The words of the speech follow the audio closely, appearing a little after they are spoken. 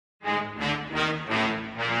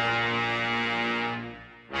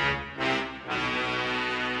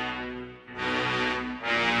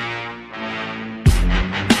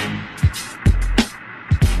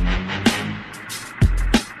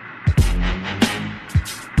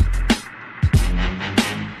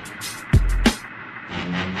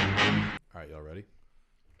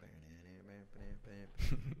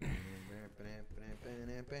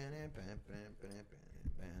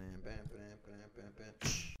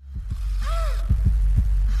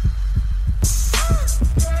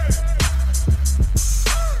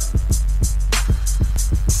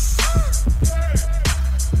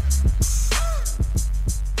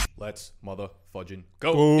Let's motherfudging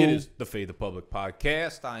go. It is the Fade the Public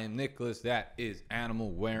podcast. I am Nicholas. That is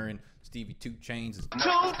Animal wearing Stevie 2 Chainz.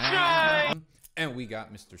 And we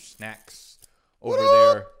got Mr. Snacks over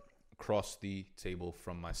there across the table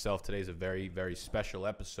from myself. Today's a very, very special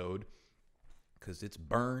episode because it's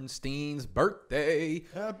Bernstein's birthday.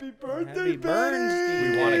 Happy birthday, Happy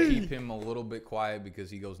Bernstein. We want to keep him a little bit quiet because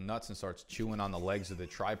he goes nuts and starts chewing on the legs of the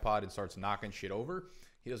tripod and starts knocking shit over.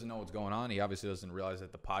 He doesn't know what's going on. He obviously doesn't realize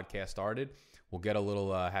that the podcast started. We'll get a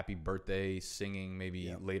little happy birthday singing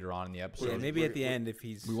maybe later on in the episode. Yeah, maybe at the end if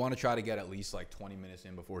he's... We want to try to get at least like 20 minutes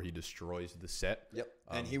in before he destroys the set. Yep,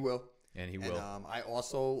 and he will. And he will. I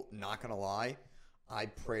also, not going to lie, I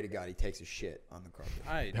pray to God he takes a shit on the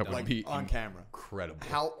carpet. That would be on camera. Incredible.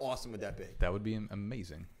 How awesome would that be? That would be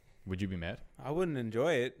amazing. Would you be mad? I wouldn't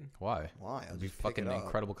enjoy it. Why? Why? It'd be fucking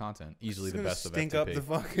incredible content. Easily the best of FTP. Stink up the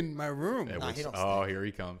fucking my room. It Nah, would- he don't oh, stink. here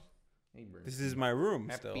he comes. Hey, This is my room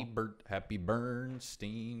Happy still. Happy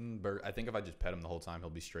Bernstein. I think if I just pet him the whole time, he'll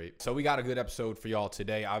be straight. So we got a good episode for y'all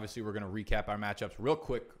today. Obviously, we're going to recap our matchups real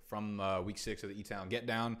quick from week 6 of the E-Town Get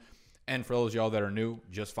Down. And for those of y'all that are new,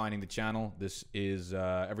 just finding the channel, this is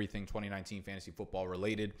everything 2019 fantasy football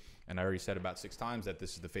related. And I already said about 6 times that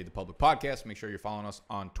this is the Fade the Public podcast. Make sure you're following us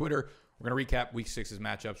on Twitter. We're going to recap week 6's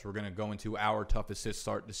matchups. We're going to go into our toughest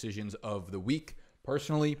start decisions of the week.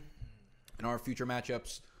 Personally, in our future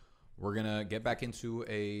matchups, we're going to get back into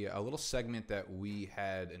a little segment that we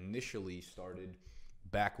had initially started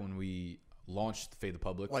back when we launched Fade the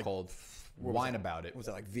Public called Whine About It. Was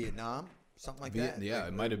that like Vietnam? Something like that? Yeah,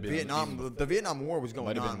 it might have been. Vietnam. The Vietnam War was going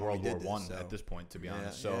on. It might have been when World we War did I this, at this point, to be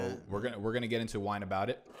honest. Yeah, So yeah. we're gonna get into Whine About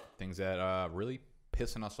It, things that really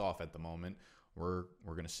pissing us off at the moment. We're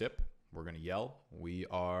gonna sip. We're gonna yell.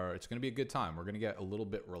 It's gonna be a good time. We're gonna get a little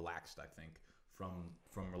bit relaxed, I think, from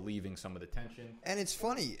relieving some of the tension. And it's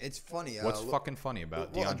funny. What's fucking funny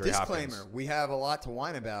about well, DeAndre disclaimer, Hopkins? we have a lot to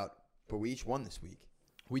whine about, but we each won this week.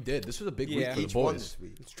 We did. This was a big week for the Each won boys. this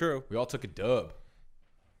week. It's true. We all took a dub.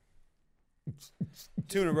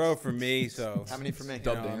 2 in a row for me, so... How many for me?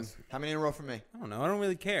 Dub know, dance. How many in a row for me? I don't know. I don't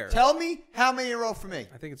really care. Tell me how many in a row for me.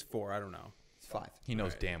 I think it's 4. I don't know. It's 5. He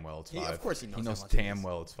knows damn well it's 5. Of course he knows. He knows how much it damn is.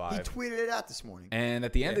 well it's He 5. tweeted it out this morning. And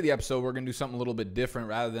at the end of the episode, we're going to do something a little bit different.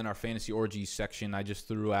 Rather than our fantasy orgies section, I just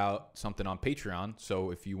threw out something on Patreon. So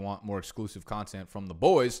if you want more exclusive content from the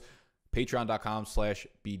boys,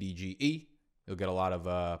 patreon.com/BDGE. You'll get a lot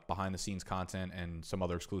of behind-the-scenes content and some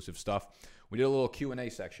other exclusive stuff. We did a little Q&A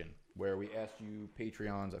section where we asked you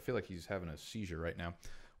Patreons. I feel like he's having a seizure right now.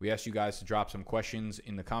 We asked you guys to drop some questions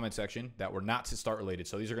in the comment section that were not to start related.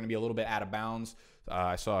 So these are going to be a little bit out of bounds.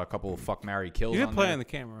 I saw a couple of fuck, marry, kills. You hit on play there. on the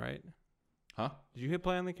camera, right? Huh? Did you hit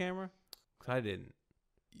play on the camera? Because I didn't.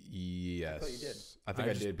 Yes. I thought you did. I think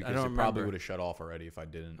I I just- did I because don't it probably remember. would have shut off already if I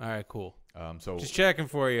didn't. All right, cool. So Just checking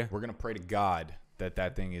for you. we're going to pray to God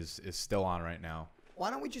that thing is still on right now.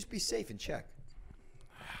 Why don't we just be safe and check?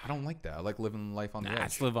 I don't like that. I like living life on the edge.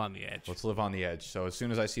 Let's live on the edge. Let's live on the edge. So as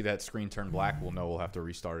soon as I see that screen turn black, we'll know we'll have to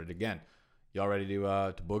restart it again. Y'all ready to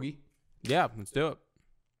boogie? Yeah, let's do it.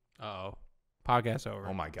 Uh-oh. Podcast over.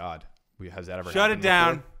 Oh, my God. Has that ever Shut happened it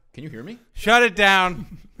down. before? Can you hear me? Shut it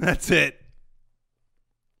down. That's it.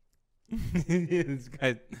 This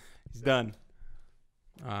guy, he's done.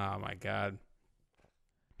 Oh, my God.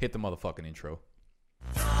 Hit the motherfucking intro.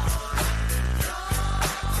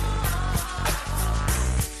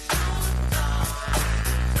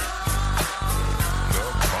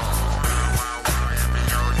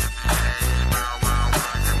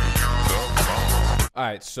 All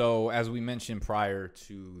right, so as we mentioned prior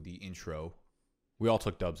to the intro, we all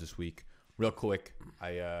took dubs this week. Real quick,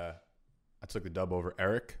 I took the dub over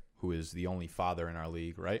Eric, who is the only father in our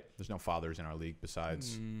league, right? There's no fathers in our league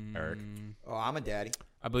besides Eric. Oh, I'm a daddy.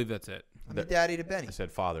 I believe that's it. I'm a daddy to Benny. I said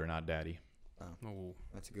father, not daddy. Oh.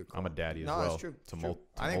 That's a good call. I'm a daddy as no, well. that's true. To It's true. mul-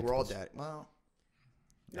 to I think we're all multiples. daddy. Well,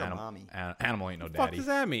 you're a mommy. Animal ain't no What the fuck daddy. does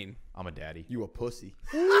that mean? I'm a daddy. You a pussy.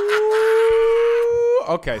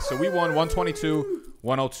 Okay, so we won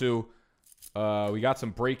 122-102. We got some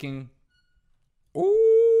breaking.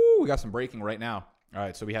 Ooh, we got some breaking right now. All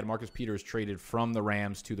right, so we had Marcus Peters traded from the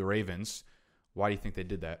Rams to the Ravens. Why do you think they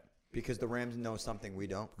did that? Because the Rams know something we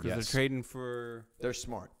don't. Because Yes. they're trading for... They're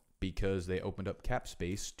smart. Because they opened up cap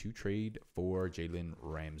space to trade for Jalen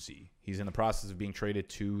Ramsey. He's in the process of being traded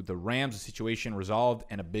to the Rams. The situation resolved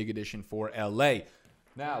and a big addition for LA.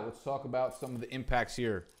 Now, let's talk about some of the impacts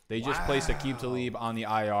here. They just placed Aqib Talib on the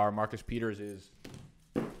IR. Marcus Peters is...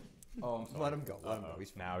 Oh, I'm sorry. Let him go. Let him go. He's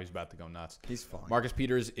fine. Now he's about to go nuts. He's fine. Marcus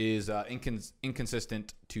Peters is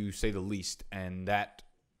inconsistent, to say the least, and that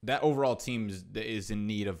overall team is in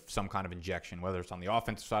need of some kind of injection, whether it's on the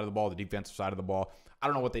offensive side of the ball, the defensive side of the ball. I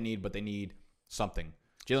don't know what they need, but they need something.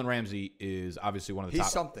 Jalen Ramsey is obviously one of the top.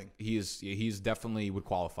 He's something. He's definitely would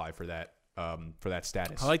qualify for that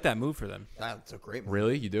status. I like that move for them. That's a great move.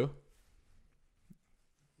 Really, you do?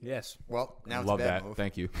 Yes. Well, now Love it's a bad that. move.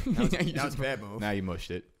 Thank you. Now it's a bad move. Now you mushed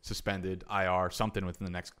it. Suspended, IR, something within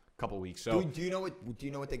the next couple of weeks. So Do you know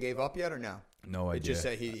what they gave up yet or no? no It idea. just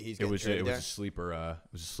said he's It getting was traded a there. sleeper. It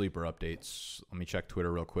was a sleeper updates. Let me check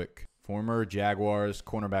Twitter real quick. Former Jaguars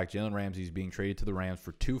cornerback Jalen Ramsey is being traded to the Rams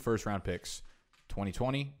for 2 first-round picks,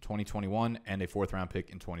 2020, 2021, and a 4th-round pick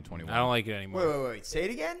in 2021. I don't like it anymore. Wait. Say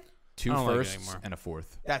it again. 2 I don't like it firsts anymore. and a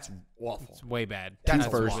 4th. That's awful. It's way bad. That's 2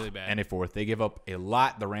 a firsts really bad. and a 4th. They give up a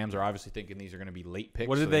lot. The Rams are obviously thinking these are going to be late picks.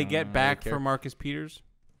 What so did they don't get really back care. for Marcus Peters?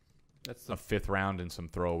 That's A 5th round and some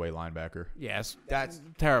throwaway linebacker. yes. That's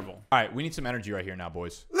Terrible. All right, we need some energy right here now,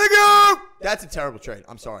 boys. let go. That's a terrible trade.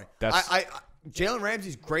 I'm sorry. That's- Jalen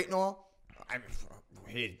Ramsey's great and all.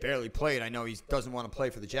 He barely played. I know he doesn't want to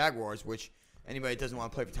play for the Jaguars, which anybody that doesn't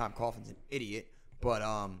want to play for Tom Coughlin's an idiot. But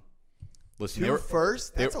Listen, two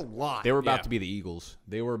first, that's a lot. They were about Yeah. to be the Eagles.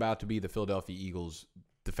 They were about to be the Philadelphia Eagles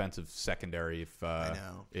defensive secondary I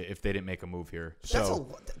know. if they didn't make a move here. That's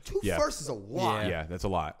So two yeah. first is a lot. yeah, that's a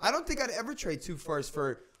lot. I don't think I'd ever trade 2 firsts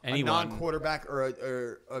for Anyone. a non-quarterback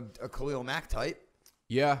or a Khalil Mack type.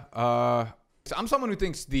 Yeah, so I'm someone who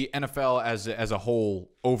thinks the NFL as a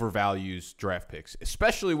whole overvalues draft picks,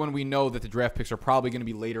 especially when we know that the draft picks are probably going to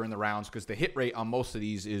be later in the rounds because the hit rate on most of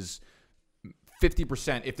these is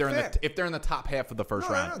 50% if they're Fair. if they're in the top half of the first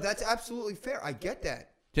round. No, that's absolutely fair. I get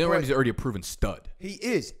that. Jalen But Ramsey's already a proven stud. He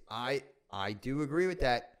is. I do agree with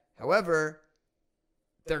that. However,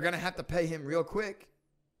 they're going to have to pay him real quick.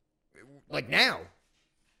 Like now.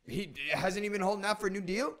 He hasn't even holding out for a new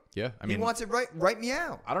deal. Yeah, I mean, he wants it right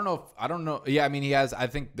meow. I don't know. Yeah, I mean, he has. I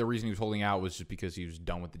think the reason he was holding out was just because he was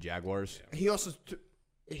done with the Jaguars. He also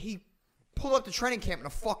he pulled up the training camp in a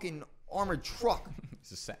fucking armored truck.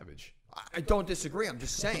 He's a savage. I don't disagree. I'm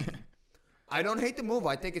just saying. I don't hate the move.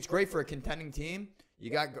 I think it's great for a contending team. You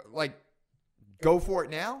got go for it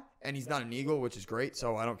now. And he's not an Eagle, which is great,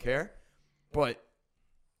 so I don't care. But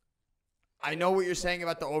I know what you're saying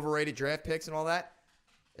about the overrated draft picks and all that.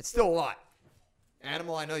 It's still a lot.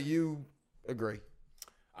 Animal, I know you agree.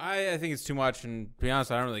 I think it's too much, and to be honest,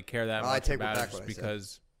 I don't really care that I much take about back it what just I said.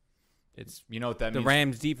 because it's You know what that the means?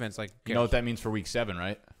 Rams defense. Like, You know what that means for Week 7,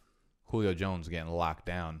 right? Julio Jones getting locked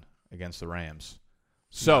down against the Rams.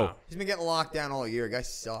 So No. He's been getting locked down all year. Guy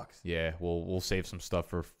sucks. yeah, we'll save some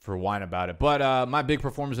stuff for wine about it. But my big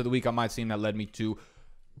performance of the week on my team that led me to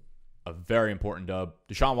a very important dub.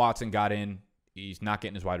 Deshaun Watson got in. He's not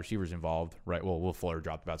getting his wide receivers involved, right? Well, Will Fuller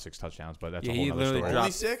dropped about 6 touchdowns, but that's Yeah, a whole he other literally story. Only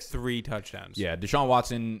dropped 6? 3 touchdowns. Yeah, Deshaun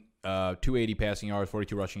Watson, 280 passing yards,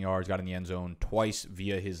 42 rushing yards, got in the end zone twice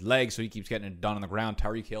via his legs, so he keeps getting it done on the ground.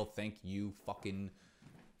 Tyreek Hill, thank you, fucking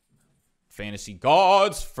fantasy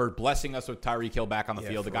gods, for blessing us with Tyreek Hill back on the Yeah,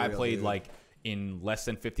 field. The for guy real, played dude. in less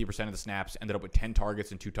than 50% of the snaps, ended up with 10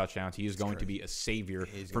 targets and 2 touchdowns. He is going to be a savior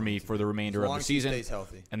for me for the remainder As of long the as he season. stays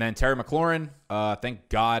healthy. And then Terry McLaurin, thank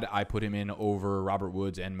God I put him in over Robert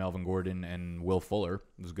Woods and Melvin Gordon and Will Fuller.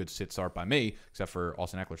 It was a good sit start by me, except for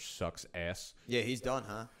Austin Eckler sucks ass. Yeah, he's done,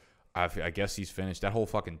 huh? I guess he's finished. That whole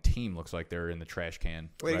fucking team looks like they're in the trash can.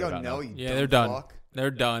 Way to right go, about no, now. you Yeah, dumb they're done. fuck.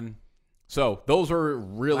 They're done. So those are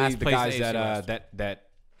really Last the place guys in the AFC that that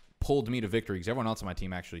pulled me to victory, because everyone else on my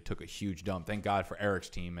team actually took a huge dump. Thank God for Eric's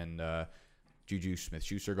team and Juju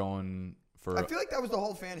Smith-Schuster going for. I feel like that was the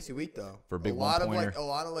whole fantasy week, though. For a big a lot one-pointer. of a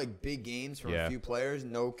lot of big games from Yeah. a few players.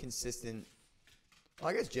 No consistent. Well,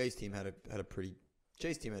 I guess Jay's team had a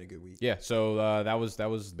good week. Yeah, so that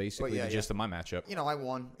was basically yeah, the gist of my matchup. You know, I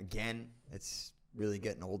won again. It's really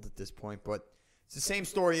getting old at this point, but it's the same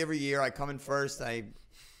story every year. I come in first. I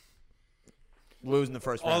lose in the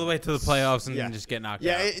first round. All the way to the playoffs and Yeah. then just get knocked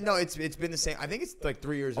Yeah, out. it's been the same. I think it's like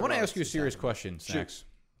 3 years. I want to in a row ask you a since serious happened. question, Snacks.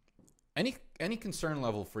 Any concern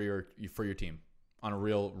level for your team on a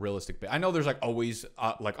realistic bit? I know there's always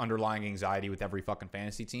underlying anxiety with every fucking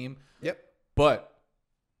fantasy team, Yep. but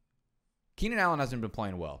Keenan Allen hasn't been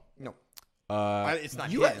playing well. No. Uh, It's not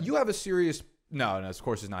you. him. You have a serious. No, of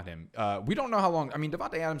course it's not him. We don't know how long. I mean,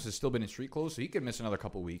 Devontae Adams has still been in street clothes, so he could miss another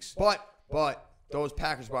couple weeks. But those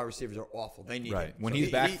Packers wide receivers are awful. They need Right. him. When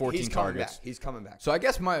he's back, 14 he's coming targets. Back. He's coming back. So I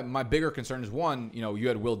guess my bigger concern is, one, you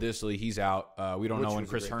had Will Dissly. He's out. We don't Which know when was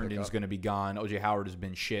a Chris great Herndon's pickup. going to be gone. O.J. Howard has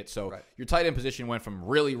been shit. So Right. your tight end position went from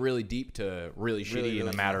really, really deep to really shitty in a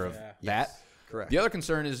really matter tough. of Yeah. that. Yes, correct. The other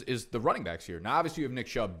concern is the running backs here. Now, obviously, you have Nick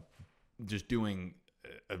Chubb just doing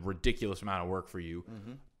a ridiculous amount of work for you.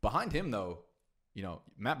 Mm-hmm. Behind him, though,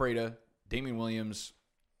 Matt Breida, Damian Williams,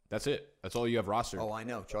 that's it. That's all you have rostered. Oh, I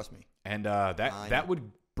know. Trust me. And I that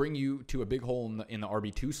would bring you to a big hole in the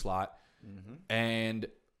RB2 slot. Mm-hmm. And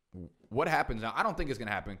what happens now? I don't think it's going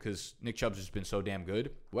to happen because Nick Chubb's just been so damn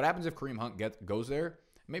good. What happens if Kareem Hunt goes there?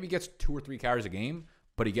 Maybe gets 2 or 3 carries a game,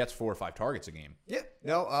 but he gets 4 or 5 targets a game. Yeah.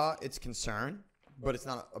 No, it's concern, but it's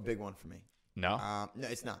not a big one for me. No, No,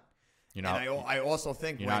 it's not. you're And not. I also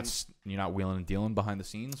think You're not wheeling and dealing behind the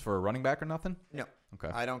scenes for a running back or nothing. no. Okay.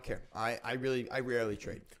 I don't care. I rarely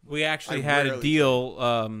trade. We actually I had a rarely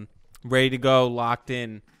deal ready to go, locked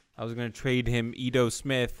in. I was going to trade him Edo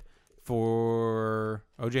Smith for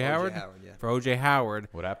O.J. Howard? Yeah. For O.J. Howard.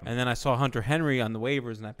 What happened? And then I saw Hunter Henry on the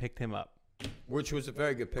waivers, and I picked him up. Which was a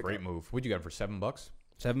very good pickup. Great move. What'd you get for $7?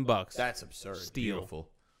 $7. That's absurd. Steal. Beautiful.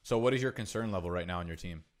 So what is your concern level right now on your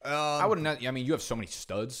team? I I wouldn't. I mean, you have so many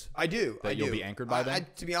studs. I do. that I you'll do. be anchored by them?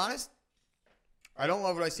 To be honest, I don't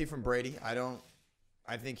love what I see from Brady.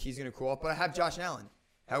 I think he's going to cool off, but I have Josh Allen.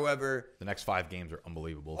 However, The next 5 games are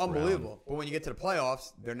unbelievable. for Allen. unbelievable. But when you get to the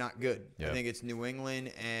playoffs, they're not good. Yeah. I think it's New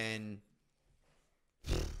England and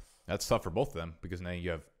That's tough for both of them because now you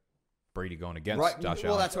have Brady going against right. Josh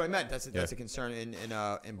Well, Allen. that's what I meant. That's a concern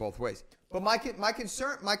in both ways. But my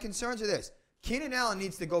concerns are this: Keenan Allen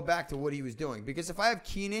needs to go back to what he was doing, because if I have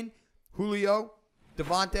Keenan, Julio,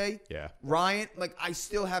 Devontae, Yeah. Ryan, I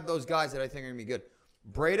still have those guys that I think are gonna be good.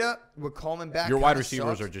 Breda with Coleman back. Your wide kinda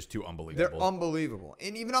receivers sucks. are just too unbelievable. They're unbelievable.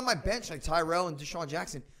 And even on my bench, like Tyrell and Deshaun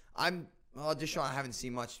Jackson, Deshaun I haven't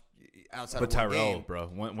seen much outside but of one Tyrell, game. bro,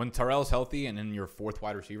 when Tyrell's healthy and in your 4th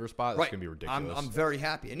wide receiver spot, that's Right. gonna be ridiculous. I'm very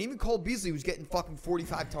happy. And even Cole Beasley was getting fucking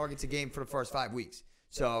 45 targets a game for the first 5 weeks.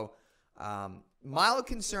 So, mild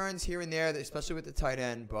concerns here and there, especially with the tight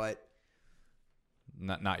end, but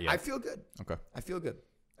not yet. I feel good. Okay. I feel good.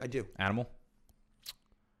 I do. Animal.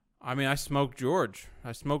 I mean, I smoked George.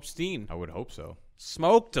 I smoked Steen. I would hope so.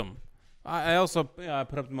 Smoked him. I also put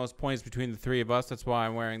up the most points between the 3 of us. That's why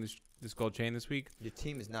I'm wearing this gold chain this week. Your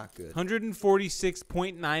team is not good.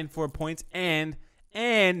 146.94 points, and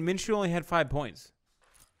Minshew only had 5 points.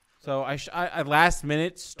 So I last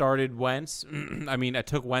minute started Wentz. I mean, I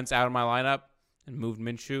took Wentz out of my lineup and moved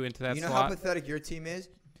Minshew into that You know slot. how pathetic your team is?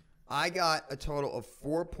 I got a total of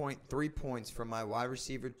 4.3 points from my wide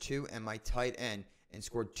receiver 2 and my tight end and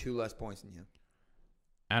scored 2 less points than you.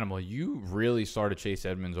 Animal, you really started Chase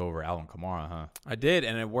Edmonds over Alvin Kamara, huh? I did,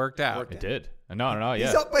 and it worked out. Worked It did. No,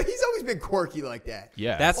 yeah. But he's always been quirky like that.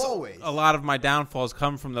 Yeah. That's Always. a lot of my downfalls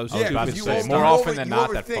come from those I was stupid about to because say, mistakes. more often than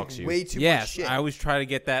not, that overthink fucks you. Way too much Yes, shit. I always try to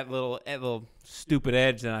get that little stupid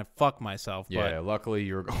edge, and I fuck myself. Yeah, luckily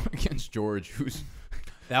you were going against George, who's But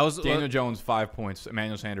that was Daniel Jones 5 points,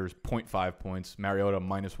 Emmanuel Sanders 0.5 points, Mariota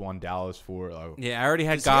 -1, Dallas 4. yeah. I already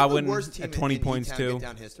had Is he have the Godwin worst team at 20 in points E-Town too. Get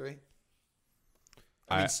down history?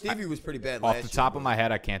 I mean, Stevie was pretty bad Off last the year, top of but my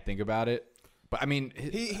head, I can't think about it. But I mean,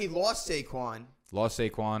 he lost Saquon. lost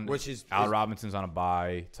Saquon, Which is- Al Robinson's on a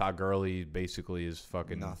bye. Todd Gurley basically is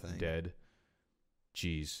fucking Nothing. dead.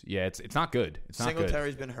 Jeez, yeah, it's not good. It's not good.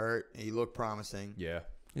 Singletary's been hurt. He looked promising. Yeah,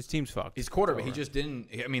 His team's fucked. his quarterback. He over. just didn't.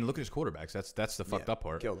 I mean, look at his quarterbacks. That's the fucked Yeah, up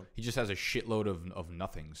part. killed him. He just has a shitload of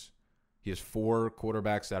nothings. He has 4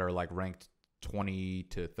 quarterbacks that are like ranked 20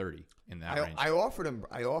 to 30 in that range. I offered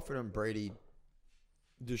him Brady,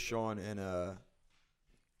 Deshaun, and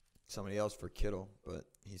somebody else for Kittle, but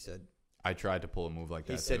he said I tried to pull a move like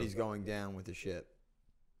that. he said too. he's going down with the ship.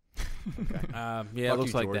 Yeah, Fuck it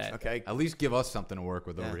looks you, like George. that. Okay, At least give us something to work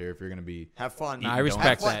with Yeah. over here if you're gonna be. have fun. Nah, I Eating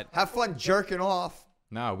respect donuts. that. Have fun jerking off.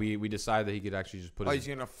 No, we decided that he could actually just put Oh, his,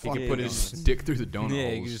 he's gonna he fuck could put his donuts. stick through the donut Yeah,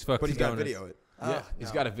 holes. you just fuck But the he's got to donuts. video it. Yeah, Oh, he's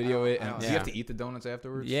no. got to video it. I And don't- do you have Yeah. to eat the donuts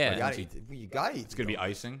afterwards? Yeah. Like, You gotta once eat. You gotta eat. it's gonna be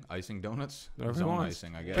icing donuts. Whatever he Zone wants.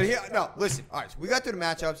 icing, I guess. But here, no, listen. All right, so we got through the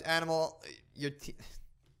matchups. Animal, your team.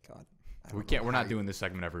 God, I we don't can't. know We're how not you- doing this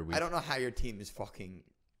segment every week. I don't know how your team is fucking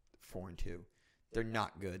 4-2. They're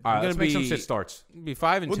not good. All right, I'm let's gonna make some be- sit starts. Be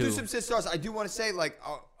 5 and We'll 2. do some sit stars. I do want to say, like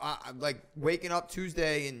waking up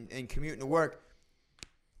Tuesday and commuting to work.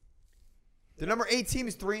 The number 8 team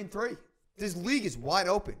is 3-3. This league is wide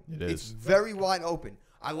open. It It's is. very wide open.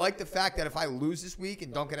 I like the fact that if I lose this week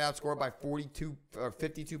and don't get outscored by 42 or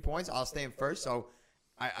 52 points, I'll stay in first. So,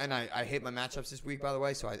 I hate my matchups this week, by the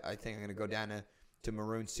way. So I think I'm going to go down to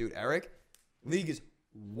Maroon Suit Eric. League is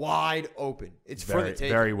wide open. It's for the Very,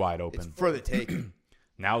 taking. very wide open. It's for the taking.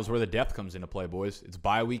 Now is where the depth comes into play, boys. It's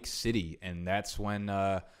bye week city, and that's when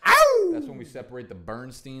we separate the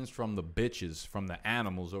Bernsteins from the bitches, from the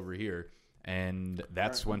animals over here, and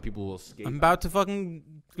that's when people will escape. I'm about to fucking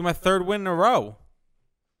get my 3rd win in a row.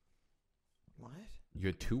 What? You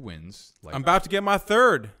had 2 wins. Like, I'm about to get my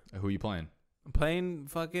 3rd. who are you playing? I'm playing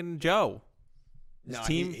fucking Joe. No,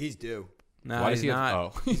 team- he's due. No, Why he's does he not. have?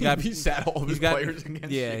 Oh, He's got- he sat all of his He's got players against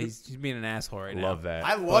yeah. you. He's being an asshole right now. Love that.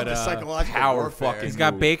 I love But, the psychological power warfare. fucking He's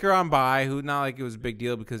got move. Baker on bye, who not like it was a big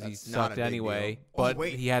deal because he That's not sucked a big anyway, deal. Oh, but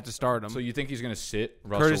wait. he had to start him. So you think he's going to sit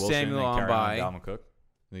Russell Curtis Wilson Samuel and on carry bye. on Dalvin Cook?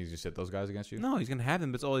 Think he's going to sit those guys against you? No, he's gonna have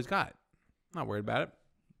them. That's all he's got. Not worried about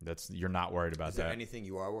it. You're not worried about Is there that. anything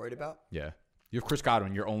you are worried about? Yeah. You have Chris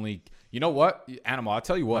Godwin. You're only. You know what, Animal? I'll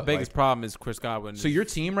tell you My what. biggest problem is Chris Godwin. So your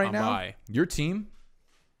team right on now. bye. Your team.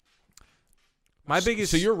 My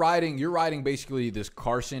biggest. So you're riding basically this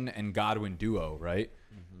Carson and Godwin duo, right?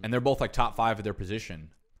 And they're both like top 5 at their position,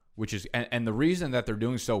 which is and the reason that they're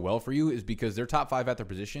doing so well for you is because they're top 5 at their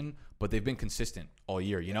position, but they've been consistent all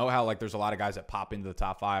year. You know how like there's a lot of guys that pop into the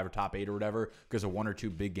top 5 or top 8 or whatever because of 1 or 2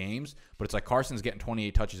 big games, but it's like Carson's getting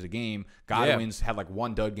 28 touches a game. Godwin's had like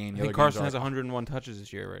 1 dud game. I The think other Carson games has are like, 101 touches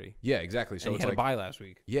this year already. yeah, exactly. So And he it's had like a bye last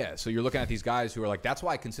week. yeah. So you're looking at these guys who are like that's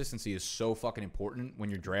why consistency is so fucking important when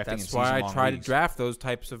you're drafting. That's in why I season-long try leagues. to draft those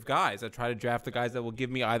types of guys. I try to draft the guys that will give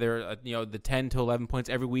me either the 10 to 11 points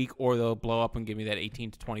every week, or they'll blow up and give me that 18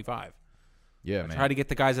 to 25. Yeah, man. Try to get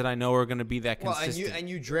the guys that I know are going to be that Well, consistent. and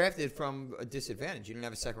you drafted from a disadvantage. You didn't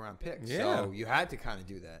have a 2nd-round pick, Yeah. so you had to kind of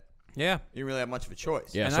do that. yeah. You didn't really have much of a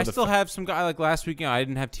choice. Yeah, And so I the still have some guy like last week. I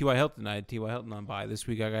didn't have T.Y. Hilton. I had T.Y. Hilton on bye. This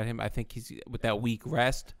week I got him. I think he's with that week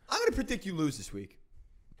rest. I'm going to predict you lose this week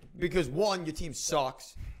because 1, your team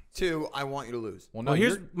sucks. 2, I want you to lose. Well, no, Well,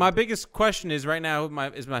 here's you're- my biggest question is right now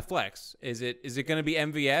is my flex. Is it going to be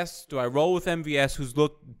MVS? Do I roll with MVS, who's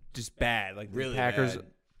looked just bad, like Really the Packers bad.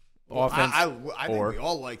 offense? I think or- we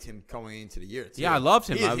all liked him going into the year. Too. Yeah, I loved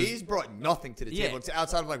him. He's brought nothing to the Yeah. table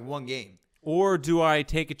outside of like 1 game. Or do I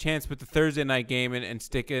take a chance with the Thursday night game and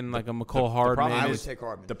stick in like a McCole Hardman? problem I would is- take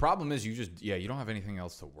Hardman. The problem is you don't have anything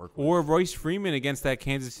else to work with. or Royce Freeman against that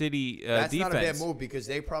Kansas City That's defense. not a bad move because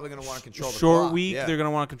they're probably going to want to control the Short clock. week, Yeah. they're going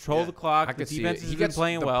to want to control Yeah. the clock. I The could see it. defense has been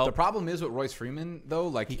playing well. The problem is with Royce Freeman though,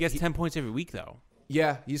 like he gets 10 points every week though.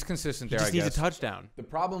 Yeah, he's consistent He there. just I needs guess a touchdown. The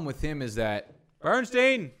problem with him is that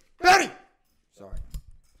Bernstein, Benny! Sorry.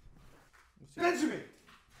 Benjamin!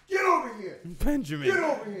 Get over here! Benjamin. Get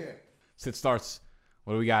over here! it starts.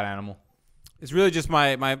 What do we got, Animal? It's really just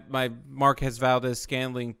my Marquez Valdez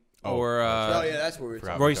Scantling Oh, or Oh, yeah, that's what we were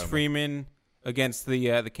Forgot. talking Royce about. Freeman against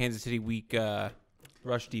the Kansas City weak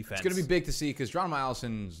rush defense. It's going to be big to see because Geronimo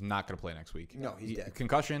Allison's not going to play next week. No, he's dead.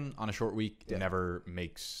 Concussion on a short week Dead. never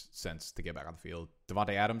makes sense to get back on the field.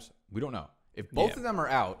 Devontae Adams, we don't know. If both Yeah. of them are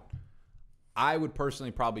out, I would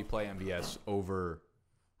personally probably play MVS over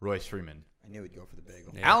Royce Freeman. I knew he'd go for the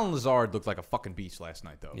bagel. Yeah. Alan Lazard looked like a fucking beast last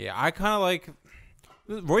night, though. Yeah, I kind of like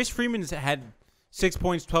Royce Freeman's had 6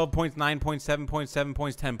 points, 12 points, 9 points, 7 points, 7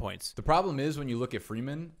 points, 10 points. The problem is when you look at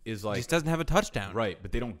Freeman is like Just doesn't have a touchdown. right,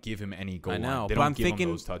 but they don't give him any goal I know, line. They but don't I'm give him thinking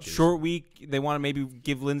those touches. short week. They want to maybe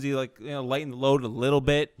give Lindsey lighten the load a little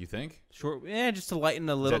bit. You think? Short, just to lighten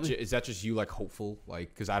a Is little. that, is that just you like hopeful? Like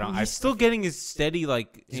because I don't. He's still getting his steady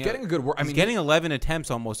he's getting a good work. I He's mean, getting 11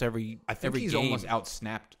 attempts almost every. I think every he's game. almost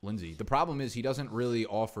outsnapped Lindsey. The problem is he doesn't really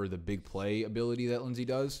offer the big play ability that Lindsey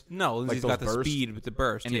does. No, Lindsey's got the those bursts. speed with the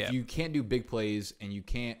burst. And yeah, if you can't do big plays and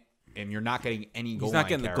you're not getting any goal he's line not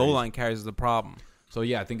getting carries. the goal line carries is the problem. So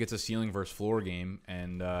yeah, I think it's a ceiling versus floor game,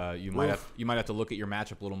 and you might have to look at your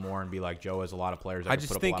matchup a little more and be like, Joe has a lot of players that I can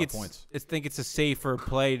just put up think a lot of points. think it's a safer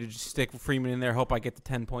play to just stick Freeman in there. Hope I get the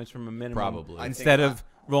 10 points from a minimum. Probably. Instead of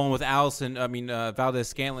rolling with Valdez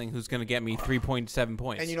Scantling, who's going to get me 3.7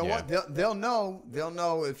 points. And you know Yeah. what? They'll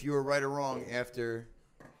know if you were right or wrong after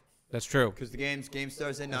That's true. because the game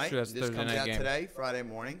Thursday night. true, that's This Thursday comes night out game. today, Friday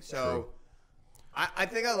morning. So I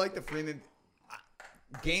think I like the Freeman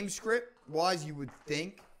game script wise. You would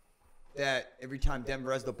think that every time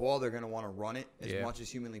Denver has the ball, they're going to want to run it as Yeah. much as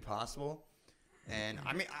humanly possible. And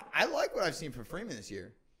I mean, I like what I've seen from Freeman this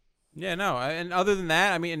year. Yeah, no. And other than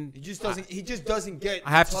that, I mean, He just doesn't get.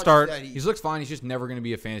 I have the to touches start- that He looks fine. He's just never going to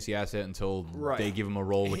be a fantasy asset until Right. they give him a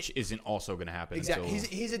role, which isn't also going to happen. Exactly. Until,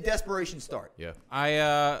 He's a desperation start. yeah.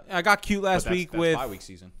 I got cute last But week that's with bye-week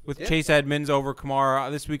season. with Yeah. Chase Edmonds over Kamara.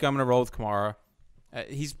 This week I'm going to roll with Kamara.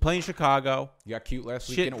 He's playing Chicago. You got cute last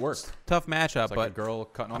week Shit, and it worked. tough matchup, It's like a but girl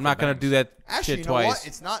cutting off. I'm not going going to do that Actually, shit you know twice.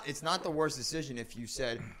 what? It's not the worst decision if you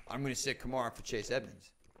said I'm going to sit Kamara for Chase Edmonds.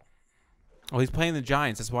 Well, he's playing the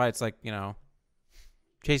Giants. That's why it's like,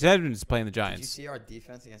 Chase Edmonds is playing the Did you Giants. see our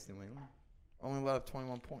defense against New England? Only let up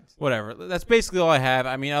 21 points. Whatever. That's basically all I have.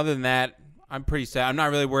 I mean, other than that, I'm pretty sad. I'm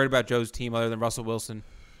not really worried about Joe's team other than Russell Wilson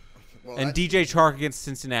Well, and that's DJ Chark against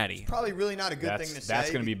Cincinnati. probably really not a good thing to say.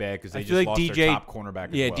 That's going to be bad because they I feel just like lost their top cornerback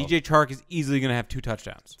Yeah, as well. DJ Chark is easily going to have 2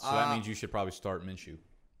 touchdowns. So that means you should probably start Minshew.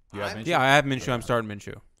 You have Minshew? Yeah, I have Minshew. I'm starting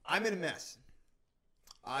Minshew. I'm in a mess.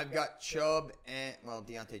 I've got Chubb and, well,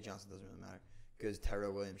 Deontay Johnson doesn't really matter because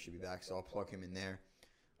Tyrell Williams should be back, so I'll plug him in there.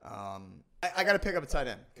 I got to pick up a tight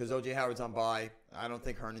end because O.J. Howard's on bye. I don't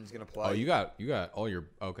think Herndon's going to play. Oh, you got all your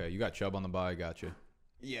 – okay, you got Chubb on the bye. Gotcha.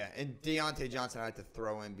 Yeah, and Deontay Johnson I had to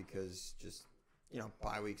throw in because just,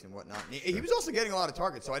 bye weeks and whatnot. And he was also getting a lot of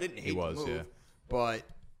targets, so I didn't hate the move. Yeah. But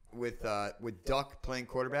with Duck playing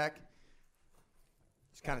quarterback,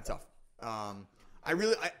 it's kind of tough. I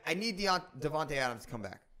need Devontae Adams to come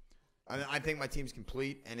back. I think my team's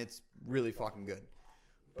complete, and it's really fucking good.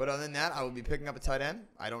 But other than that, I will be picking up a tight end.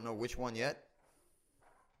 I don't know which one yet.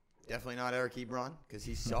 Definitely not Eric Ebron because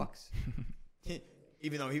he sucks.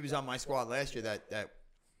 Even though he was on my squad last year that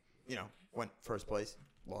went first place,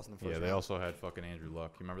 lost in the first round. Yeah, they also had fucking Andrew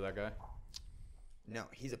Luck. You remember that guy? No,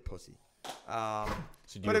 he's a pussy.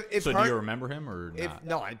 So do you remember him or not?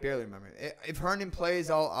 No, I barely remember him. If Herndon plays,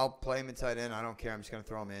 I'll play him in tight end. I don't care. I'm just going to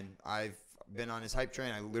throw him in. I've been on his hype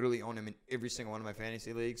train. I literally own him in every single one of my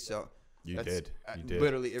fantasy leagues. So You did.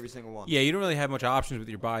 Literally every single one. Yeah, you don't really have much options with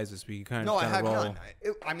your buys this week. You kind of No, I just have gotta roll.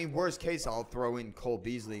 none. I mean, worst case, I'll throw in Cole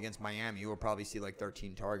Beasley against Miami. Who will probably see like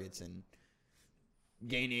 13 targets and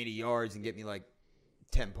gain 80 yards and get me like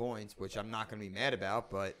 10 points, which I'm not going to be mad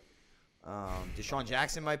about. But Deshaun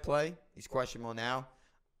Jackson might play. He's questionable now.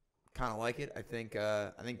 Kind of like it. I think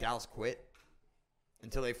Dallas quit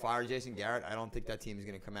until they fire Jason Garrett. I don't think that team is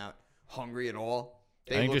going to come out hungry at all.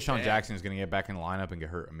 I think Deshaun Jackson is going to get back in the lineup and get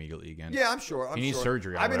hurt immediately again. Yeah, I'm sure. He needs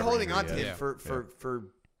surgery. I've been holding on to injury him for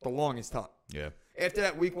the longest time. Yeah. After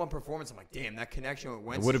that week 1 performance, I'm like, damn, that connection with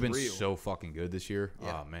Wentz It would have is been real. so fucking good this year.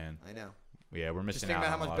 Yeah. Oh, man. I know. Yeah, we're missing Just think out about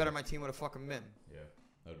how on a much lot better of- my team would have fucking been. Yeah.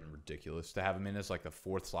 That would have been ridiculous to have him in as like the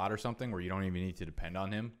 4th slot or something where you don't even need to depend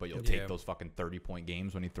on him, but you'll take those fucking 30-point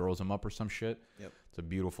games when he throws them up or some shit. Yep. It's a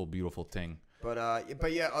beautiful, beautiful thing. But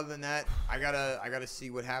yeah, other than that, I gotta see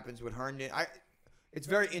what happens with Herndon. It's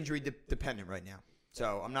very injury dependent right now,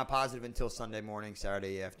 so I'm not positive until Sunday morning,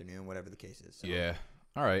 Saturday afternoon, whatever the case is. So. Yeah.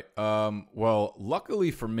 All right. Well,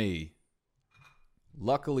 luckily for me,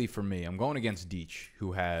 I'm going against Deech,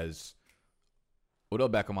 who has Odell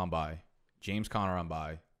Beckham on bye, James Conner on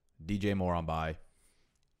bye, DJ Moore on bye,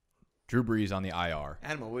 Drew Brees on the IR.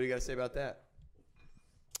 Animal, what do you got to say about that?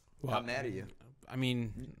 Well, I'm mad at you. I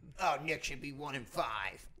mean, Nick should be 1-5.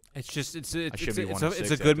 it's just it's should be a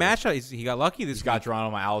 1-6 good after matchup. He got lucky this He's week. got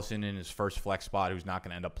Geronimo Allison in his first flex spot, who's not going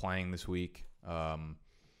to end up playing this week.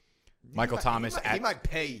 Michael Thomas. He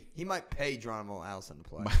might pay Geronimo Allison to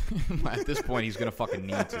play. At this point, he's going to fucking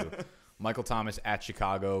need to. Michael Thomas at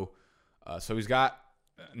Chicago. So he's got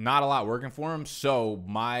not a lot working for him. So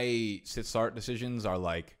my sit-start decisions are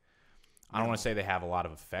like, I don't want to say they have a lot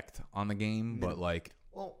of effect on the game, but like,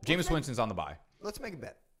 Jameis Winston's on the bye. Let's make a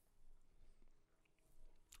bet.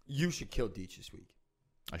 You should kill Deech this week.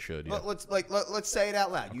 I should, yeah. Let's say it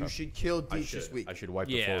out loud. Okay. You should kill Deech this week. I should wipe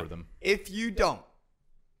the floor with him. If you don't,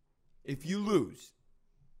 if you lose,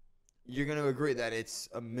 you're going to agree that it's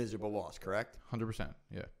a miserable loss, correct? 100%,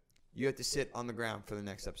 yeah. You have to sit on the ground for the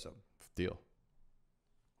next episode. Deal.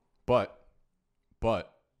 But,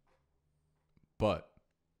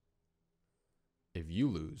 if you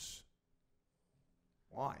lose,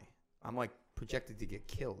 Why? I'm like projected to get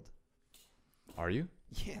killed. are you?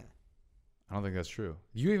 Yeah. I don't think that's true.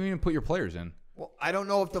 You haven't even put your players in. Well, I don't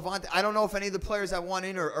know if any of the players I want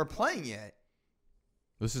in are playing yet.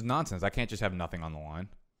 This is nonsense. I can't just have nothing on the line.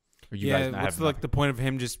 Or you Yeah, guys not what's have like nothing. the point of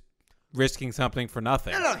him just risking something for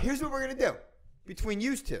nothing? No. Here's what we're going to do. Between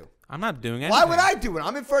you two. I'm not doing anything. Why would I do it?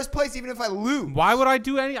 I'm in first place even if I lose. Why would I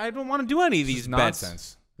do any? I don't want to do any of This these is bets.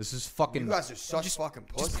 nonsense. This is fucking. You guys are such fucking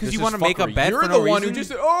pussies. because this you is wanna make a fuckery. bet You're for the no one who reason? just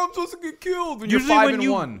said, "Oh, I'm supposed to get killed." When you're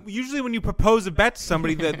 5-1. Usually when you propose a bet to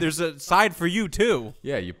somebody, that there's a side for you too.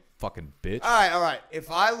 Yeah, you fucking bitch. All right. If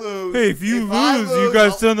I lose, Hey, if you I lose, you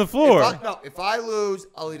guys I'll- sit on the floor. If I lose,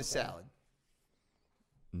 I'll eat a salad.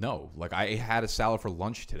 No, like I had a salad for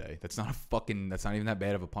lunch today. That's not even that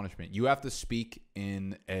bad of a punishment. You have to speak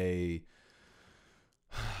in a.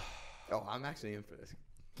 Oh, I'm actually in for this.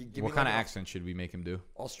 Give What me kind of like accent should we make him do?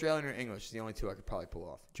 Australian or English is the only two I could probably pull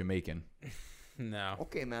off. Jamaican. No.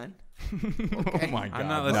 Okay, man. Oh my god! I'm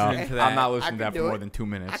not listening to that. I'm not listening to I that could for do more it. than 2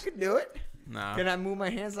 minutes. I could do it. No. Can I move my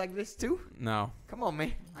hands like this too? No. Come on,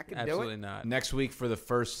 man. I can Absolutely do it. not. Next week for the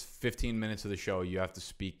first 15 minutes of the show, you have to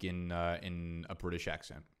speak in a British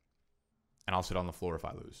accent, and I'll sit on the floor if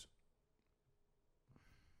I lose.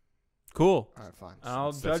 Cool. All right, fine.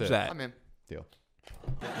 I'll That's judge it. that. I'm in. Deal.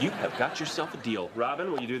 You have got yourself a deal.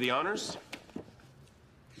 Robin, will you do the honors?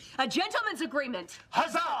 A gentleman's agreement.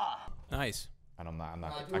 Huzzah! Nice. And I'm not.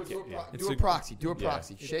 Do I a, can't. Yeah. It's do a a- proxy. Do a Yeah.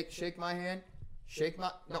 proxy. Shake my hand. Shake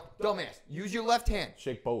my. No, dumbass. Use your left hand.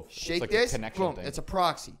 Shake both. Shake it's like this. A connection Boom. thing. It's a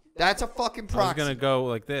proxy. That's a fucking I was proxy. gonna go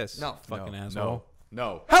like this. No. Fucking no, asshole.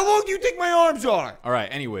 No. How long do you think my arms are? All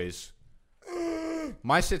right. Anyways,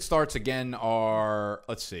 my sit starts again are.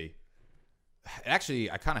 Let's see. Actually,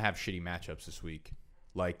 I kind of have shitty matchups this week.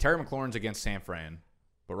 Like Terry McLaurin's against San Fran,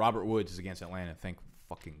 but Robert Woods is against Atlanta. Thank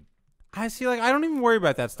fucking. I see. Like I don't even worry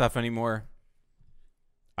about that stuff anymore.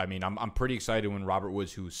 I mean, I'm pretty excited when Robert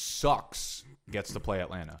Woods, who sucks, gets to play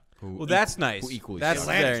Atlanta. Well, that's nice. Who equally That's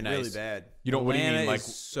sucks. very nice. really bad. You don't. What do you mean? Atlanta Like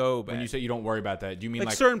is so bad. when you say you don't worry about that, do you mean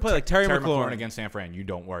like certain play, like Terry McLaurin McLaurin against San Fran? You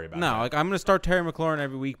don't worry about No, that. like I'm gonna start Terry McLaurin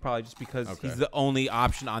every week, probably just because Okay. he's the only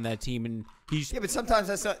option on that team, and he's Yeah, but sometimes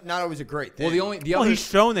that's not always a great thing. Well, the well, other he's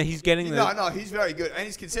shown that he's getting the No, he's very good and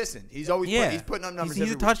he's consistent. He's always he's putting up numbers. He's a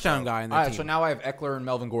every week, touchdown so guy in that All right, team. so now I have Eckler and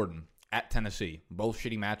Melvin Gordon at Tennessee. Both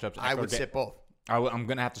shitty matchups. I Eckler would sit both. I'm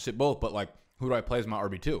going to have to sit both, but like, who do I play as my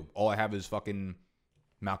RB2? All I have is fucking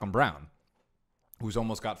Malcolm Brown, who's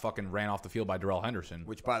almost got fucking ran off the field by Darrell Henderson.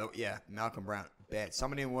 Which, by the way, Malcolm Brown, bad.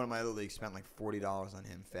 Somebody in one of my other leagues spent like $40 on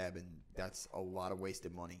him, Fab, and that's a lot of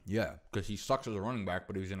wasted money. Yeah, because he sucks as a running back,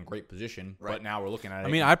 but he was in a great position. Right. But now we're looking at it.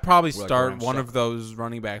 I mean, I'd probably we're like, start Rams one suck. of those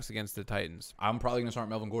running backs against the Titans. I'm probably going to start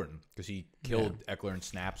Melvin Gordon because he killed Eckler in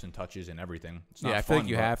snaps and touches and everything. It's not Yeah, I feel fun, like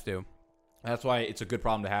you but have to. That's why it's a good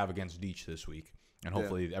problem to have against Deach this week. And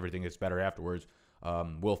hopefully everything gets better afterwards.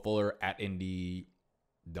 Will Fuller at Indy.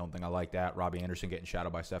 Don't think I like that. Robbie Anderson getting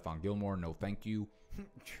shadowed by Stephon Gilmore. No, thank you.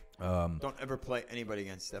 Don't ever play anybody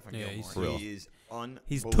against Stephon Yeah, Gilmore. he's He is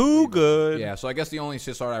He's unbelievable. too good. Yeah, so I guess the only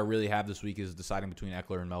sit start I really have this week is deciding between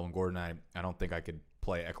Eckler and Melvin Gordon. I don't think I could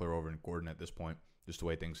play Eckler over Gordon at this point, just the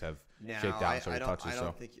way things have No, shaped out in certain touches.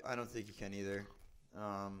 I don't think you can either.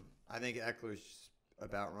 I think Eckler's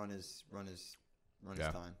about run his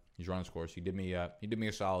Yeah. time. He's running scores. He did me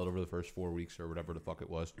a solid over the first 4 weeks or whatever the fuck it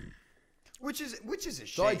was. Which is a shame.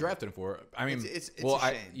 So I drafted him for it. I mean, It's a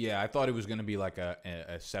shame. I thought it was going to be like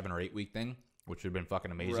a 7 or 8 week thing, which would have been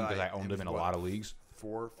fucking amazing because Right. I owned It was him in a what? lot of leagues.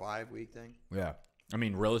 4 or 5 week thing. Yeah. I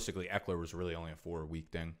mean, realistically, Eckler was really only a 4 week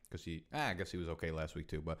thing because I guess he was okay last week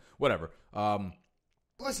too, but whatever.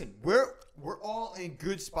 Listen, we're all in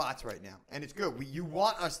good spots right now, and it's good. You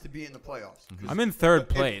want us to be in the playoffs. I'm in third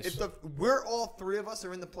place. If we're all three of us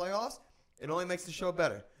are in the playoffs, it only makes the show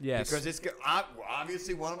better. Yes. Because it's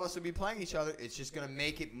obviously one of us will be playing each other. It's just going to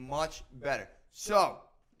make it much better. So,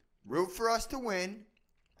 root for us to win.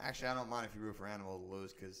 Actually, I don't mind if you root for Animal to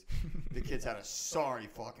lose because the kids had a sorry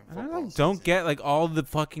fucking I football don't season. get like all the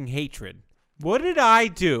fucking hatred. What did I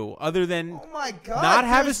do other than Oh my God! not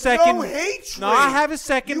have a there's second, no hatred. not have a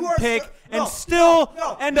second You are pick, so- and no, still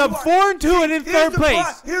no, end you up are- 4-2 and in Here's third the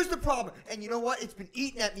place? Here's the problem, and you know what? It's been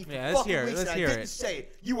eating at me for Yeah, let's fucking hear it. weeks, Let's and hear I didn't it. say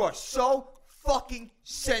it. You are so fucking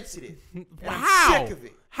sensitive. And How? I'm sick of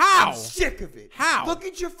it. How? I'm sick of it. How? Look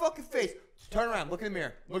at your fucking face. Turn around. Look in the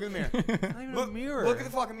mirror. Look in the mirror. Not even a Look, mirror. look at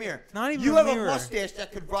the fucking mirror. Not even you a have mirror. a mustache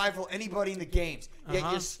that could rival anybody in the games, yet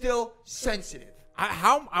Uh-huh. you're still sensitive.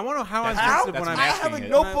 I want to know how I'm How? sensitive when That's I'm I masking have a it.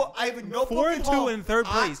 notebook. I have a notebook 4 at and home. 2 in third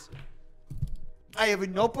place. I have a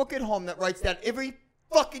notebook at home that writes down every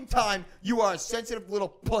fucking time you are a sensitive little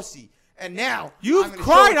pussy. And now I'm You've gonna show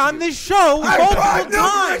cried it to on you. this show I multiple cried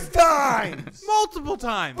numerous times. times. Multiple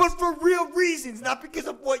times. But for real reasons, not because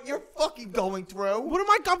of what you're fucking going through. what am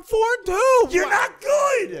I? I'm 4-2. You're not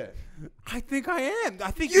good. I think I am.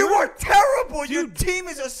 I think You you're- are terrible. Your team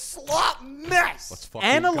is a slop mess. Let's fucking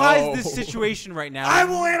Analyze go. this situation right now. I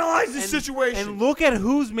will analyze this and- situation. and look at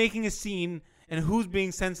who's making a scene and who's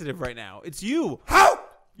being sensitive right now. It's you. How?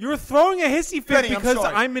 You're throwing a hissy fit Benny, because I'm,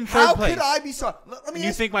 sorry. I'm in third How place. could I be sorry? Let me You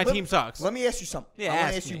ask, think my let- team sucks? Let me ask you something. Yeah, I want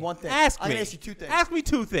ask to ask me. you one thing. Ask I'm me. going to ask you two things. Ask me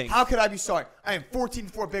two things. How could I be sorry? I am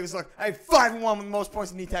 14-4 biggest luck. I have 5-1 with the most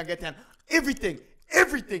points in E-Town Get Down. Everything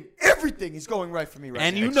is going right for me right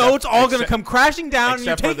and now. you know it's all going to except- come crashing down, and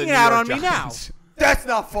you're Except for the taking New it out York on me now. Giants. That's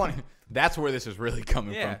not funny. That's where this is really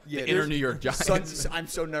coming Yeah. from. Yeah, The inner there's- New York Giants. I'm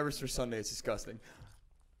so nervous for Sunday. It's disgusting.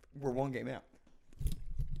 We're one game out.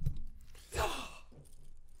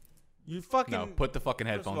 You fucking No, put the fucking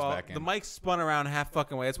First of headphones all, back in. the mic spun around half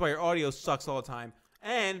fucking way. That's why your audio sucks all the time.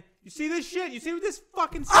 And you see this shit? You see what this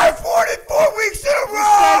fucking says? I've won it 4 weeks in a row.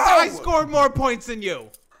 I scored more points than you.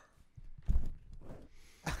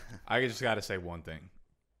 I just got to say one thing.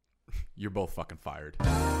 You're both fucking fired.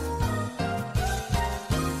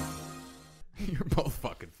 You're both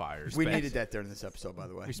fucking fired. We needed that during this episode, by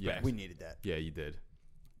the way. Respect. We needed that. Yeah, you did.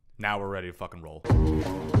 Now we're ready to fucking roll.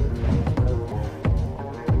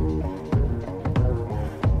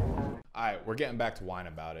 All right, we're getting back to wine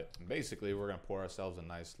about it. Basically, we're going to pour ourselves a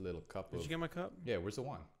nice little cup of... Did you get my cup? Yeah, where's the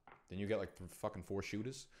wine? Then you get like fucking 4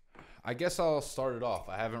 shooters. I guess I'll start it off.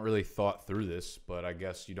 I haven't really thought through this, but I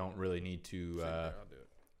guess you don't really need to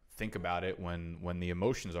think about it when the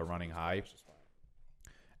emotions are running high.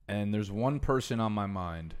 And there's one person on my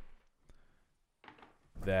mind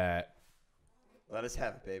that Let us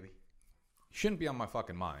have it, baby. shouldn't be on my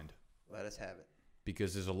fucking mind Let us have it.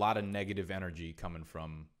 because there's a lot of negative energy coming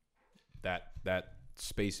from that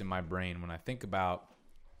space in my brain when I think about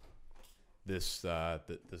this the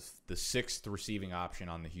 6th receiving option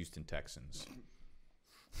on the Houston Texans.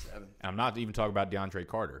 7. And I'm not even talking about DeAndre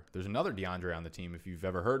Carter. There's another DeAndre on the team. If you've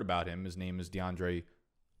ever heard about him, his name is DeAndre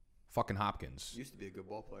fucking Hopkins. Used to be a good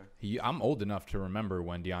ball player. I'm old enough to remember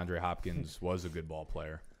when DeAndre Hopkins was a good ball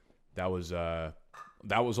player. That was a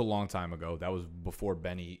long time ago. That was before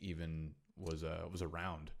Benny even was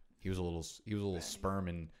around. He was a little sperm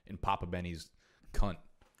in Papa Benny's cunt.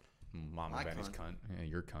 Mama My Benny's cunt. cunt. Yeah,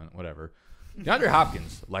 your cunt. Whatever. DeAndre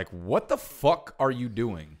Hopkins, like, what the fuck are you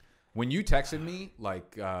doing? When you texted me,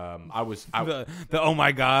 like, The oh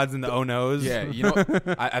my gods and the oh no's. yeah, you know,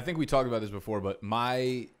 I think we talked about this before, but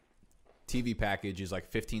my TV package is like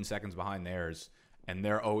 15 seconds behind theirs, and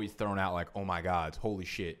they're always throwing out like, oh my God, holy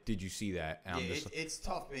shit, did you see that? And I'm Yeah, just, it's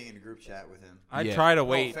tough being in a group chat with him. I Yeah. try to No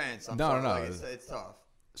wait. offense. I'm No, sorry. no, Like, no. it's tough.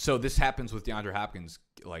 so this happens with DeAndre Hopkins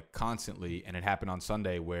like constantly, and it happened on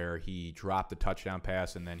Sunday where he dropped the touchdown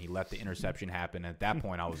pass and then he let the interception happen. At that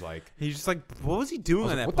point, I was like, He's just like, what was he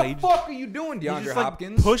doing on that what play? the fuck are you doing, He DeAndre just,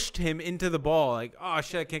 Hopkins? pushed him into the ball. Like, oh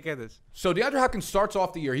shit, I can't get this. So DeAndre Hopkins starts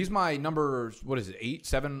off the year. He's my number, 8,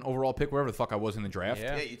 7 overall pick, wherever the fuck I was in the draft.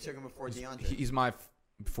 Yeah. Yeah, you took him before DeAndre. He's my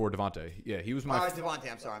before Devontae. Yeah, he was my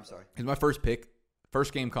Devontae. I'm sorry. he's my first pick.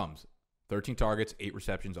 First game comes. 13 targets, 8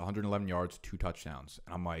 receptions, 111 yards, 2 touchdowns.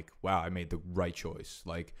 And I'm like, wow, I made the right choice.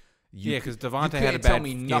 Like, Yeah, 'cause you Devontae had a can't tell bad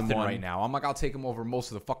me game nothing one. right now. I'm like, I'll take him over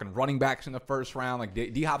most of the fucking running backs in the first round. Like,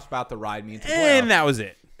 D-Hop's about to ride me into the playoffs. And that was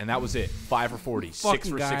it. And that was it. 5 for 40, 6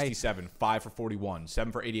 Fucking for guy. 67, 5 for 41,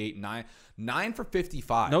 7 for 88, 9 for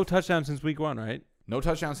 55. No touchdown since week 1, right? No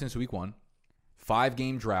touchdowns since week 1.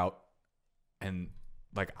 5-game drought. And,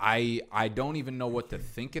 like, I don't even know what to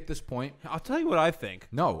think at this point. I'll tell you what I think.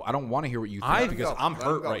 No, I don't want to hear what you think I- because Go. I'm Let him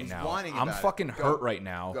hurt go. right He's now. whining I'm about it. fucking Go. hurt right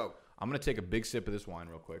now. Go. I'm going to take a big sip of this wine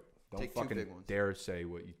real quick. Don't Take 2 fucking big ones. dare say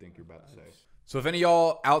what you think you're about to say. So if any of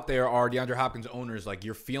y'all out there are DeAndre Hopkins owners, like,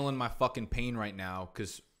 you're feeling my fucking pain right now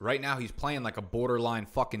because right now he's playing like a borderline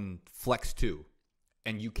fucking flex 2.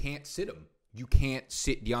 And you can't sit him. You can't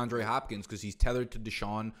sit DeAndre Hopkins because he's tethered to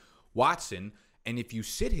Deshaun Watson. And if you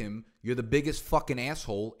sit him, you're the biggest fucking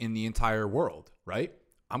asshole in the entire world, right?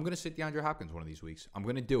 I'm going to sit DeAndre Hopkins one of these weeks. I'm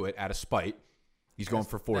going to do it out of spite. He's going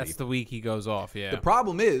for 40. That's the week he goes off, yeah. The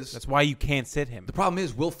problem is, That's why you can't sit him.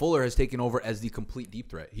 Will Fuller has taken over as the complete deep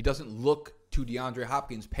threat. He doesn't look to DeAndre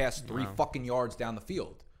Hopkins past 3 fucking yards down the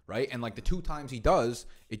field, right? And like the 2 times he does,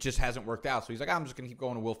 it just hasn't worked out. So he's like, I'm just going to keep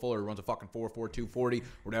going to Will Fuller. He runs a fucking 4.42 40,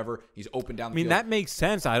 whatever. He's open down the I mean, field. that makes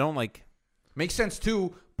sense. I don't like. Makes sense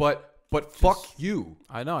too, but fuck you.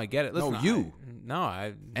 I know, I get it. Listen, No, you.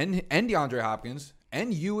 I And DeAndre Hopkins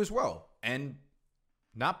and you as well. And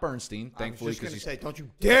not Bernstein, thankfully, I was because just he's going to say, don't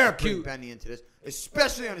you dare bring cute. Benny into this,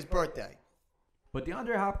 especially on his birthday. But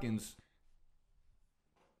DeAndre Hopkins,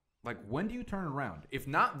 like, when do you turn around? If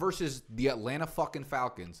not versus the Atlanta fucking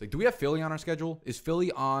Falcons. Like, do we have Philly on our schedule? Is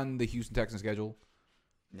Philly on the Houston Texans schedule?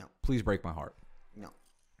 No. Please break my heart. No.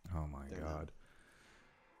 Oh my They're God. not.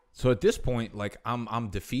 So at this point, like, I'm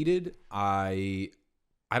defeated. I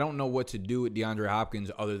don't know what to do with DeAndre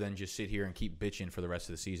Hopkins other than just sit here and keep bitching for the rest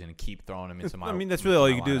of the season and keep throwing him into my. I mean, that's really all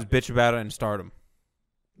you can do is bitch about it and start him.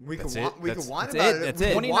 We That's can it. whine That's about it. it. That's We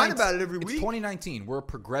it. can whine about it every It's week. 2019. We're a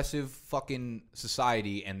progressive fucking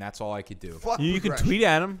society, and that's all I could do. Fuck You can progression. tweet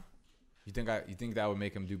at him. You think that would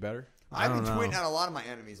make him do better? I've been don't know. tweeting at a lot of my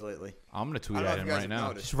enemies lately. I'm gonna tweet I don't know at if him you guys right have now.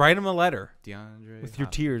 noticed. Just write him a letter DeAndre with your Hopkins.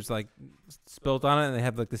 tears like spilt on it, and they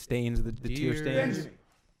have like the stains of the tear Dear- stains.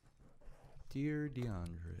 Dear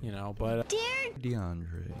DeAndre. You know, but Dear,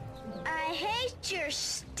 DeAndre. I hate your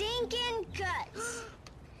stinking guts.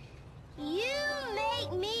 You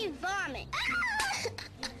make me vomit.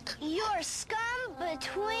 You're scum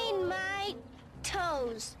between my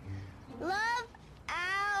toes. Love,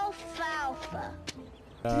 alfalfa.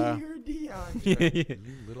 Dear DeAndre.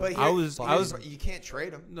 But I was- you can't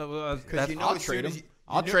trade him. no, Because you know I'll as trade soon him. as you,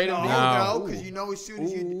 I'll trade him. No, because you know as soon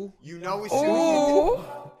as you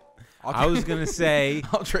I was gonna say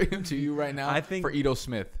I'll trade him to you right now. I think- for Ito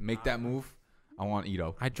Smith. Make that move. I want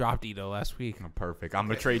Ito. I dropped Ito last week. Oh, perfect. I'm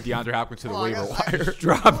gonna trade DeAndre Hopkins to the Oh, I waiver got- wire.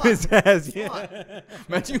 Drop his ass. Yeah.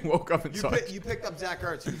 Imagine you woke up and saw. you picked up Zach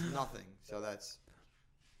Ertz, who's nothing. So that's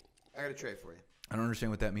I got a trade for you. I don't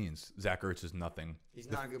understand what that means. Zach Ertz is nothing. He's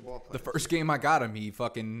not a good ball player. The first game I got him, he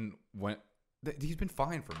fucking went. He's been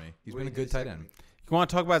fine for me. He's been a good tight end. You want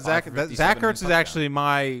to talk about Zach? 5 for Zach 57 Ertz is touchdown. actually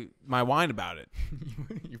my wine about it.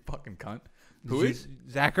 You fucking cunt. Who is?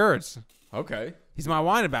 Zach Ertz? Okay. He's my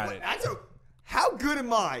wine about it. How good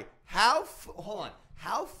am I? Hold on.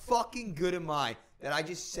 How fucking good am I that I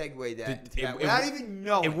just segued that, without even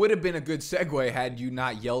knowing? It would have been a good segue had you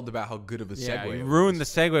not yelled about how good of a Yeah, segue. you it ruined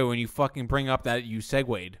was. the segue when you fucking bring up that you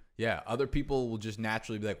segued. Yeah, other people will just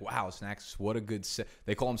naturally be like, "Wow, Snacks, what a good."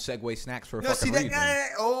 They call them Segway Snacks for a No, fucking see reason.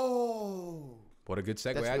 Oh. What a good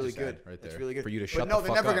segue That's I really just had good. right there. That's really good. For you to but shut no, the they're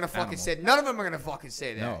fuck never up, gonna fucking animal. say. None of them are gonna fucking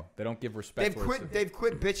say that. No, they don't give respect. They've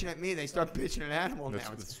quit bitching at me. They start bitching at Animal now.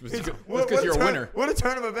 That's It's- 'cause you're a winner. What a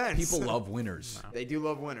turn of events. People love winners. They do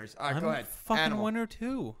love winners. All right, I'm go a ahead. fucking Animal. winner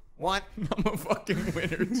too. What? I'm a fucking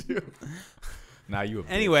winner too. Now you.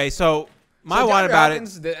 Anyway, so my So wine DeAndre about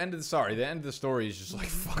Hopkins, the end of the story is just like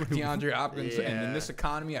fuck DeAndre Hopkins, and in Yeah. this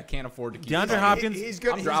economy, I can't afford to keep DeAndre him. Hopkins- He's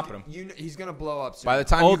good. I'm dropping him. He's gonna blow up soon. By the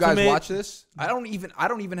time you guys Ultimate- watch this, I don't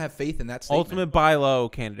even have faith in that statement. ultimate buy low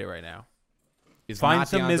candidate right now. Is Find not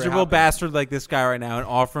some DeAndre miserable Hopkins. bastard like this guy right now and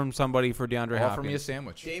offer him somebody for DeAndre Offer Hopkins. me a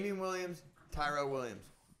sandwich. Damian Williams, Tyrell Williams.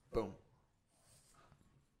 Boom.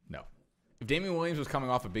 No. If Damian Williams was coming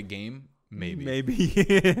off a big game, maybe.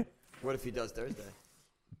 Maybe. What if he does Thursday?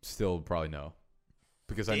 Still probably no.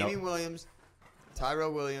 Because I Damian know. Williams,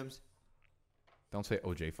 Tyrell Williams, Don't say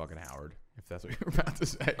OJ fucking Howard if that's what you're about to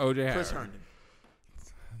say. OJ Chris Howard. Herndon.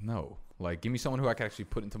 No. Like, give me someone who I can actually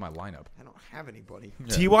put into my lineup. I don't have anybody.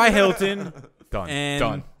 T.Y. Hilton. Done.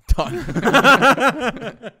 And- Done.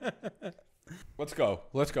 Let's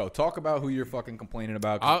go. Talk about who you're fucking complaining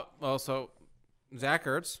about. So Zach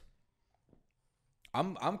Ertz.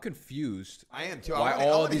 I'm confused I am too. why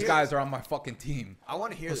all these guys are on my fucking team. I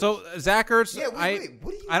want to hear. So Zach Ertz, Yeah, wait,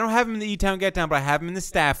 what do you- I don't have him in the E-Town Get Down, but I have him in the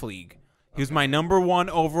staff league. He was my number 1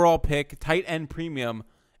 overall pick, tight end premium,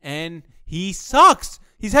 and he sucks.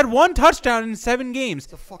 He's had 1 touchdown in 7 games.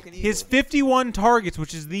 It's a fucking His Eagle. 51 targets,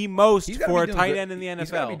 which is the most He's gotta for be a doing tight good. end in the NFL.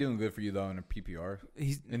 He's got to be doing good for you though in a PPR.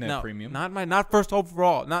 He's in that no, premium. not first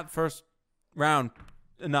overall, not first round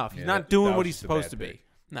enough. He's Yeah, not that doing was what he's just a supposed bad to be. pick.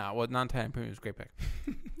 No, well, non-tight end premium is a great pick.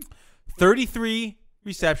 33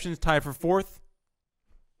 receptions, tied for 4th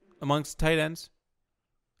amongst tight ends.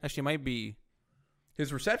 Actually, it might be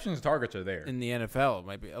His receptions and targets are there. in the NFL. It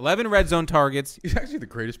might be 11 red zone targets. He's actually the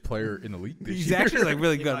greatest player in the league this He's year. actually like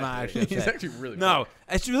really good. I'm not actually He's upset. actually really No,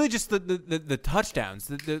 it's really just the touchdowns.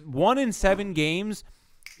 The 1 in 7 games,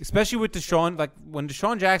 especially with Deshaun. Like when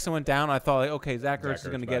Deshaun Jackson went down, I thought like, okay, Zach Ertz is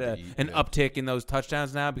going to get about to eat, an yeah. uptick in those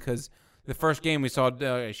touchdowns now because the first game we saw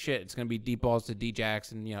shit. It's going to be deep balls to D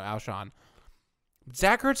Jackson, Alshon.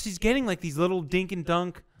 Zach Ertz, he's getting like these little dink and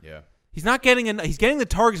dunk. Yeah. He's not getting he's getting the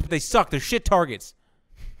targets, but they suck. They're shit targets.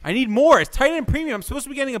 I need more. It's tight end premium. I'm supposed to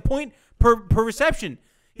be getting a point per reception.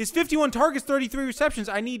 His 51 targets, 33 receptions.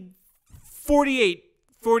 I need 48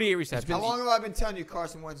 receptions. How long have I been telling you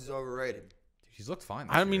Carson Wentz is overrated? He's looked fine.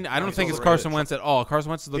 I mean, I don't he's think it's overrated. Carson Wentz at all. Carson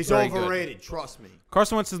Wentz has looked He's very good. overrated. Trust me.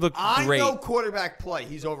 Carson Wentz has looked I great. know quarterback play.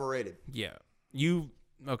 He's overrated. Yeah.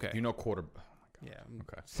 Okay. You know quarter. Yeah.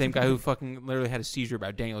 Okay. Same guy who fucking literally had a seizure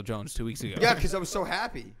about Daniel Jones 2 weeks ago. Yeah, because I was so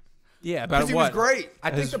happy. Yeah, Because about he what? was great. I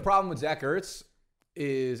think the problem with Zach Ertz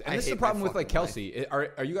is, and I this is the hate my problem with like fucking Kelsey.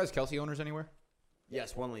 Are you guys Kelsey owners anywhere?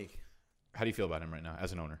 Yes, 1 league. How do you feel about him right now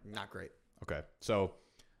as an owner? Not great. Okay, so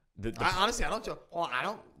Honestly, I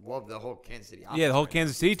don't love the whole Kansas City. Yeah, the whole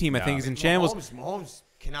Kansas City team, I think, is in shambles. Mahomes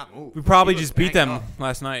cannot move. We probably He was just beat banged them up.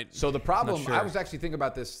 last night. So the problem, sure. I was actually thinking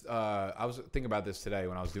about this. I was thinking about this today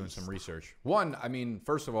when I was doing some research. One, I mean,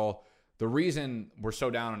 first of all, the reason we're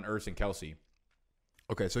so down on Ertz and Kelsey.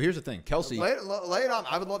 Okay, so here's the thing, Kelsey. Lay it on.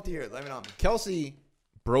 I would love to hear it. Lay it on me. Kelsey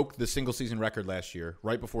broke the single season record last year,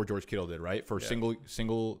 right before George Kittle did, right? For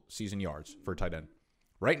single season yards for a tight end.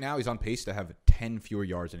 Right now, he's on pace to have 10 fewer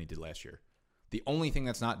yards than he did last year. The only thing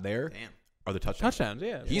that's not there are the touchdowns. Touchdowns,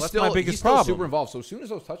 yeah. He's That's still, my biggest he's still problem. super involved. So as soon as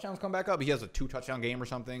those touchdowns come back up, he has a 2-touchdown game or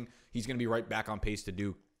something, he's going to be right back on pace to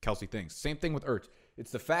do Kelsey things. Same thing with Ertz.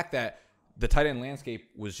 It's the fact that the tight end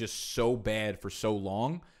landscape was just so bad for so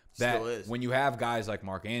long. that Still is. when you have guys like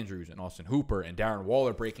Mark Andrews and Austin Hooper and Darren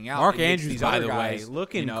Waller breaking out, Mark it makes Andrews, these by other the way, guys,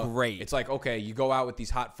 looking great. It's like, okay, you go out with these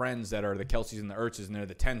hot friends that are the Kelseys and the Ertzes, and they're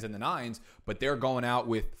the 10s and the 9s, but they're going out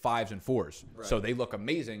with 5s and 4s. Right. So they look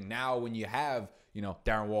amazing. Now when you have,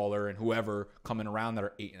 Darren Waller and whoever coming around that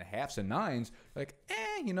are 8.5s and 9s, like,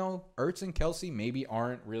 Ertz and Kelsey maybe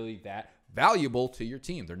aren't really that valuable to your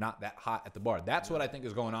team. They're not that hot at the bar. That's what I think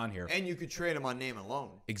is going on here. And you could trade them on name alone.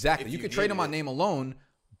 Exactly. You could trade them on name alone,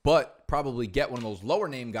 but probably get one of those lower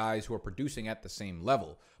name guys who are producing at the same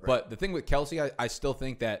level. Right. But the thing with Kelsey, I still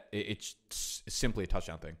think that it's simply a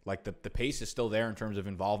touchdown thing. Like the pace is still there in terms of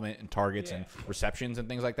involvement and targets and receptions and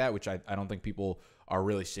things like that, which I don't think people are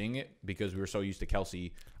really seeing it because we were so used to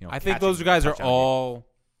Kelsey. I think those guys are all,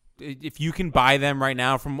 if you can buy them right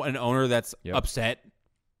now from an owner that's upset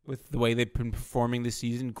with the way they've been performing this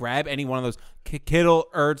season, grab any one of those. Kittle,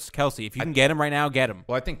 Ertz, Kelsey. If you can get them right now, get them.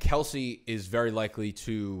 Well, I think Kelsey is very likely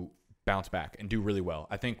to bounce back and do really well.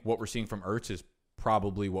 I think what we're seeing from Ertz is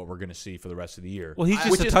probably what we're going to see for the rest of the year. Well, he's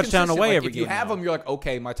just a touchdown away every game. If you have him, you're like,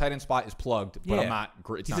 okay, my tight end spot is plugged, but I'm not.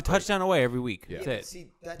 He's a touchdown away every week. Yeah. That's it.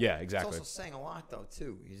 Exactly. It's also saying a lot, though,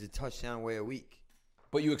 too. He's a touchdown away a week.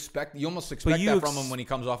 But you almost expect that from him when he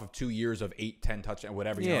comes off of 2 years of 8, 10 touchdowns,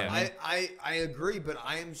 whatever. You know what I mean? I agree, but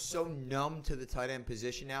I am so numb to the tight end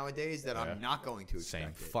position nowadays that I'm not going to expect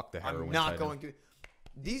it. Fuck the heroin. I'm not going to.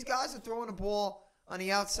 These guys are throwing the ball on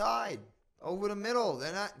the outside, over the middle.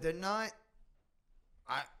 They're not.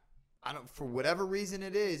 I don't. For whatever reason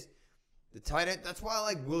it is, the tight end. That's why I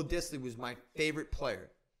like Will Dissly was my favorite player.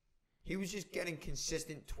 He was just getting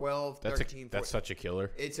consistent 12, 13, 14. That's such a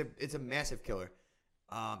killer. It's a massive killer.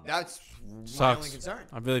 That's Sucks. my only concern.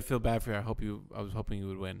 I really feel bad for you. I was hoping you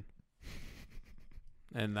would win,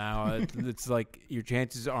 and now it's like your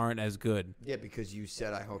chances aren't as good. Yeah, because you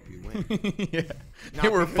said I hope you win. Yeah, they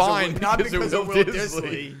were fine. Not because of Will Dissly.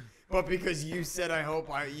 Dissly, but because you said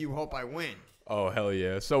you hope I win. Oh hell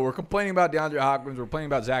yeah! So we're complaining about DeAndre Hopkins. We're complaining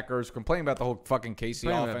about Zach Ertz. Complaining about the whole fucking KC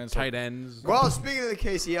offense. Tight ends. Well, speaking of the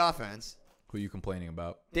KC offense, Who are you complaining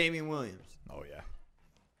about? Damian Williams. Oh yeah.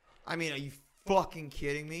 I mean, are you fucking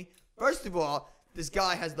kidding me? First of all, this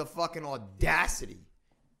guy has the fucking audacity.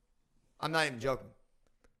 I'm not even joking.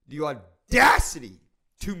 The audacity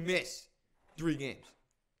to miss 3 games.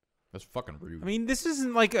 That's fucking rude. I mean, this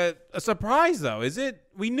isn't like a surprise, though, is it?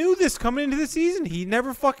 We knew this coming into the season. He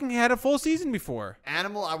never fucking had a full season before.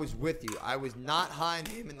 Animal, I was with you. I was not high on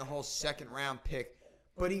him in the whole second-round pick,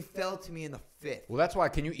 but he fell to me in the 5th. Well, that's why.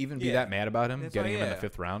 Can you even be that mad about him getting him in the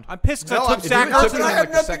 5th round? I'm pissed because I took Zach Ertz Ertz. I have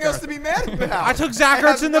nothing else to be mad about. I took Zach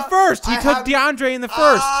Ertz in the first. He took DeAndre in the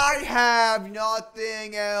first. I have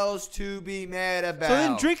nothing else to be mad about. So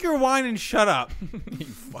then drink your wine and shut up. You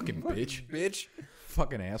fucking bitch.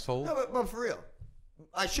 Fucking asshole. No, but for real.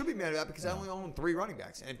 I should be mad about it because I only own 3 running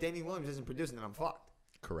backs. And if Damian Williams isn't producing, then I'm fucked.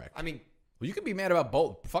 Correct. I mean, well, you can be mad about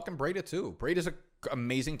both. Fucking Breda, too. Breda's an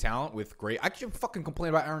amazing talent with great. I can fucking complain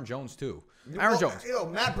about Aaron Jones, too. Aaron Jones.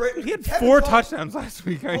 Matt Breda. He had 4 touchdowns last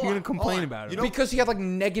week. How are you going to complain about it? Because he had like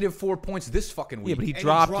 -4 points this fucking week. Yeah, but he And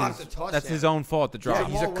dropped a his. touchdown. That's his own fault, the drop.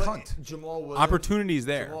 he's a cunt. Jamal Williams. Opportunities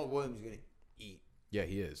there. Jamal Williams is going to eat. Yeah,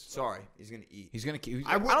 he is. Sorry. He's going to eat. He's going to keep.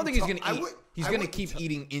 I I don't think he's going I to eat. would- He's I going to wouldn't keep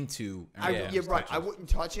eating into. Yeah, his right. I touches. wouldn't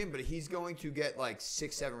touch him, but he's going to get like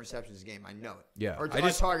 6-7 receptions a game. I know it. Yeah. Or I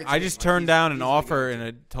targets just a game. Like, turned down an he's offer gonna in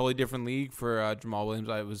a totally different league for Jamal Williams.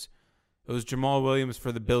 It was Jamal Williams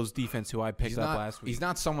for the Bills defense who I picked up last week. He's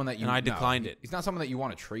not someone that you. And I declined it. He's not someone that you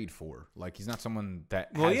want to trade for. Like he's not someone that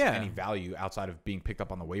Well, has yeah. any value outside of being picked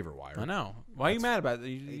up on the waiver wire. I know. Why are you mad about it?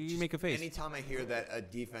 You just- make a face. Anytime I hear that a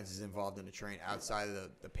defense is involved in a train outside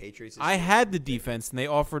of the Patriots, I had the defense, and they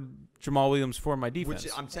offered Jamal Williams for my defense.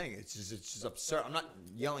 which I'm saying it's just absurd. I'm not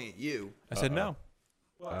yelling at you. I said no.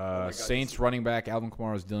 God, Saints running back Alvin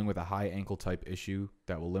Kamara is dealing with a high ankle type issue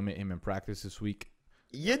that will limit him in practice this week.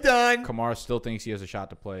 You done. Kamara still thinks he has a shot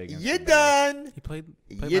to play against. You the Bears. done. He played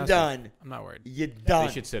You last week. done. I'm not worried. You They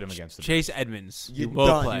done. should sit him against the Chase Edmonds. You will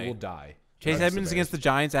done. play. He will die. Chase Against Edmonds the against the Bears.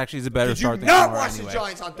 Giants actually is a better Did you start than not Kamara watch anyway. the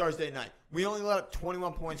Giants on Thursday night? We only let up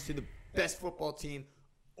 21 points to the best football team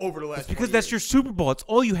over the last. It's because 20 that's years. your Super Bowl. It's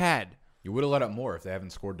all you had. You would have let up more if they haven't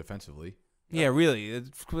scored defensively Yeah, really. Let's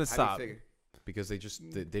How do you stop. figure? because they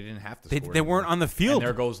didn't have to. They score weren't on the field. And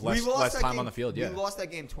there goes less that time game- on the field. Yeah. We lost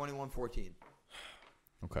that game 21-14.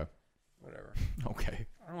 Okay. Whatever. Okay.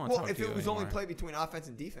 I don't want to Well, talk if to you it was only anymore. played between offense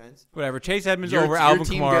and defense, Whatever. Chase Edmonds Your over Alvin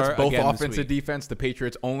team Kamara gets both again this offense and week. defense. The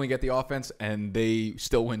Patriots only get the offense, and they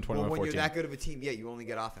still win 21-14. well, when you're that good of a team, yeah, you only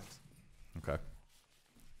get offense. Okay.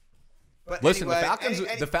 But Listen,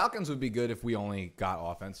 anyway, the Falcons would be good if we only got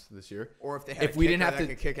offense this year. or if they had if we didn't have that to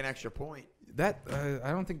could kick an extra point. That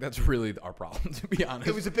I don't think that's really our problem, to be honest.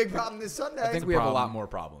 It was a big problem this Sunday. I think we have a lot more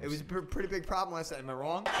problems. It was a pretty big problem last night. Am I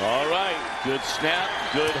wrong? All right. Good snap.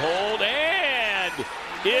 Good hold. And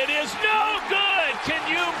it is no good. Can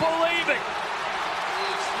you believe it?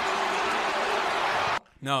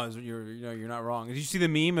 No, you're not wrong. Did you see the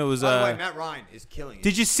meme? It was. By the way, Matt Ryan is killing it.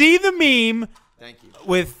 Did you see the meme Thank you.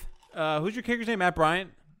 with who's your kicker's name? Matt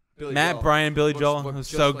Bryant. Billy Matt Joel. Bryant, Billy Looks- Joel. looks It was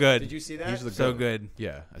just so like- good. Did you see that? He's the So good. good.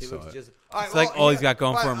 Yeah, I He saw looks it. just. All right, It's like all he's got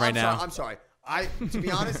going but for him right I'm now. Sorry, I'm sorry. To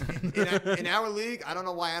be honest, in our league, I don't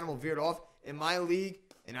know why Animal veered off. In my league,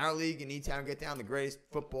 in our league, in E-Town Get Down, the greatest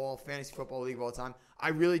fantasy football league of all time, I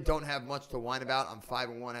really don't have much to whine about. I'm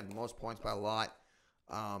 5-1, have the most points by a lot.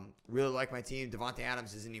 Really like my team. Devontae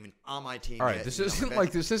Adams isn't even on my team. All right, yet. this He's on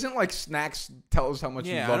isn't my like Snacks tell us how much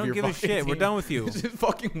Yeah, you love I don't your give a fucking shit. We're team. done with you. This is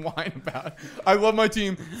fucking whine about it. I love my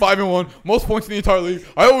team. 5-1, most points in the entire league.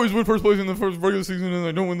 I always win first place in the first regular season, and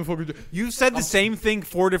I don't win the fucking. You said the same thing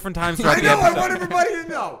 4 different times I throughout the know. I episode. want everybody to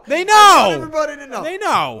know. They I know. want everybody to know. They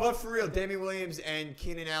know. But for real, Damian Williams and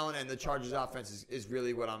Keenan Allen and the Chargers offense is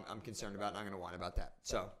really what I'm concerned about, and I'm going to whine about that.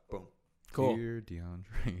 So, boom. Cool. Dear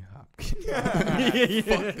DeAndre Hopkins.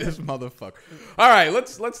 Fuck this motherfucker. All right,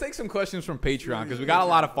 let's take some questions from Patreon because we got a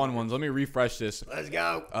lot of fun ones. Let me refresh this. Let's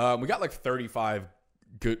go. We got like 35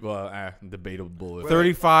 good, debatable.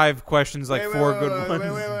 35 questions, like Wait, 4 wait, good wait,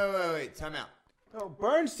 ones. Wait. Time out. Oh,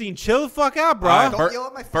 Bernstein, chill the fuck out, bro. All right, Don't yell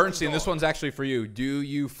at my fucking Bernstein, this dog. one's actually for you. Do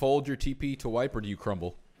you fold your TP to wipe or do you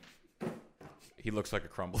crumble? He looks like a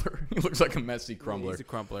crumbler. He looks like a messy crumbler. He's a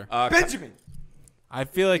crumbler. Benjamin. I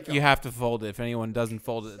feel like you have to fold it. If anyone doesn't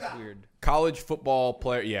fold it, it's weird. College football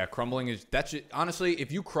player, yeah, crumbling is that's it. Honestly,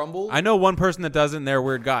 if you crumble, I know one person that doesn't. They're a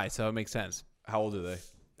weird guy, so it makes sense. how old are they?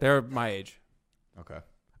 They're my age. Okay,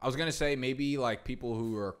 I was gonna say maybe like people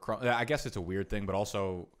who are. I guess it's a weird thing, but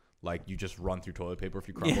also like you just run through toilet paper if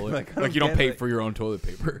you crumble it. like, I Like don't you don't get pay it. for your own toilet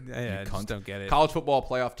paper. Yeah, You I just cunt. don't get it. College football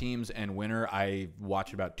playoff teams and winner. I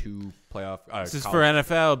watched about 2 playoff. This is college-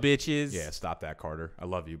 for NFL, bitches. Yeah, stop that, Carter. I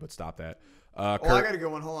love you, but stop that. Oh, I Kurt, got a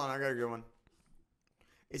good one. Hold on. I got a good one.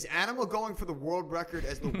 Is Animal going for the world record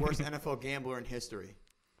as the worst NFL gambler in history?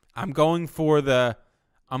 I'm going for the.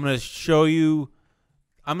 I'm gonna show you.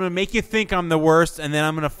 I'm gonna make you think I'm the worst, and then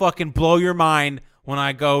I'm gonna fucking blow your mind when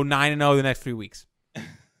I go 9-0 the next 3 weeks.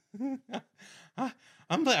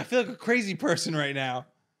 I feel like a crazy person right now.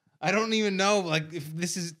 I don't even know like if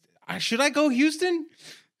this is. Should I go Houston?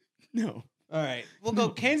 No. All right, we'll go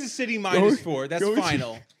Kansas City -4. That's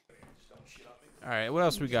final. All right, what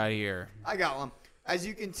else we got here? I got one. As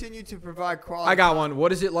you continue to provide quality. I got one.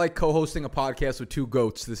 What is it like co-hosting a podcast with 2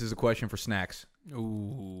 goats? This is a question for Snacks.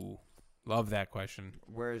 Ooh, love that question.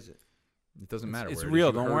 Where is it? It doesn't matter. It's where it is. real.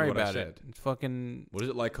 You Don't heard worry what I about said. it. It's fucking. What is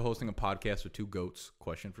it like co-hosting a podcast with 2 goats?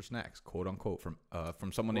 Question for Snacks, quote unquote, from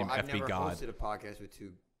someone named I've FB never God. hosted a podcast with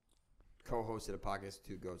co-hosted a podcast with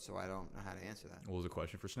 2 goats, so I don't know how to answer that. What was a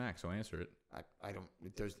question for Snacks? So answer it. I don't.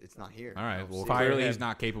 It's not here. All I right. don't Well, see Fire it. clearly him. he's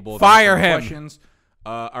not capable of Fire answering him. questions.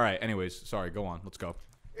 All right. Anyways, sorry. Go on. Let's go.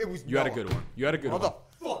 It was You had a Noah. good one. You had a good one.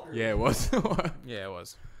 Motherfucker. Yeah, it was. Yeah, it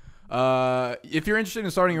was. If you're interested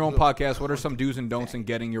in starting your own podcast, what are some do's and don'ts in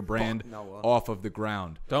getting your brand Noah. off of the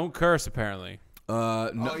ground? Don't curse. Apparently.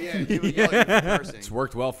 Oh yeah, you were yelling at the person. It's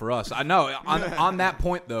worked well for us. I know. On that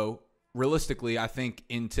point, though, realistically, I think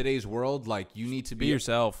in today's world, like you need to Be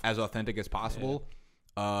yourself. as authentic as possible.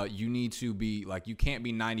 You need to be like you can't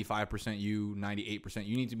be 95% you, 98%.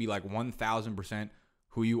 You need to be like 1,000%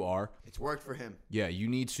 who you are. It's worked for him. Yeah, you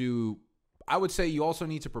need to. I would say you also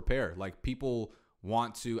need to prepare. Like people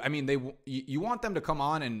want to. I mean, you want them to come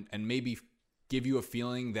on and maybe give you a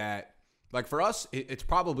feeling that. Like for us, it's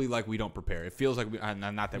probably like we don't prepare. It feels like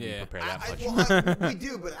not that we Yeah. prepare that much. We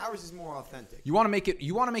do, but ours is more authentic. You want to make it.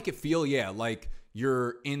 You want to make it feel, like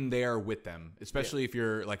you're in there with them, especially if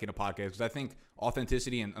you're like in a podcast. Because I think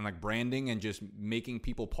authenticity and like branding and just making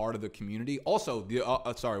people part of the community. Also,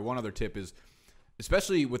 one other tip is,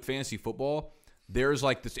 especially with fantasy football, there's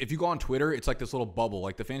like this. If you go on Twitter, it's like this little bubble.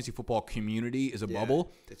 Like the fantasy football community is a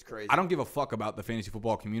bubble. It's crazy. I don't give a fuck about the fantasy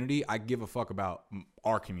football community. I give a fuck about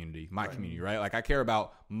our community, my community, right? Like I care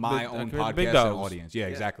about my own the big podcast and dogs. audience. Yeah,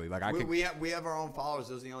 exactly. Like I we have our own followers.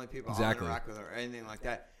 Those are the only people Exactly. I'll interact with or anything like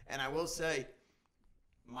that. And I will say,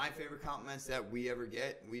 my favorite compliments that we ever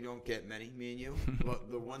get, we don't get many, me and you,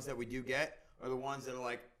 but the ones that we do get are the ones that are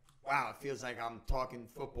like, wow, it feels like I'm talking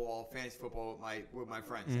football, fantasy football with my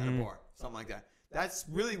friends at a bar, something like that. That's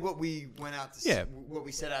really what we went out to. Yeah. What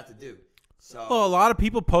we set out to do. So, Well, a lot of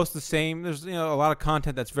people post the same. There's a lot of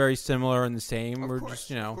content that's very similar and the same. We're just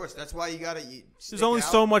of course, that's why you gotta. There's only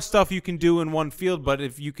so much stuff you can do in one field, but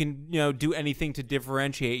if you can do anything to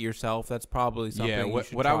differentiate yourself, that's probably something. Yeah, you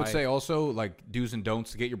should what I would try. say also, like do's and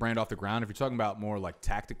don'ts to get your brand off the ground. If you're talking about more like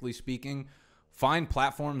tactically speaking, find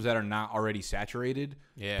platforms that are not already saturated.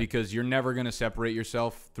 Yeah. Because you're never gonna separate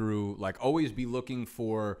yourself through always be looking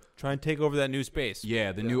for Try and take over that new space.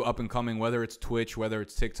 the new up and coming, whether it's Twitch, whether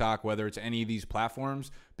it's TikTok, whether it's any of these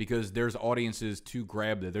platforms, because there's audiences to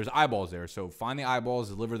grab that. There's eyeballs there. So find the eyeballs,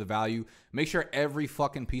 deliver the value. Make sure every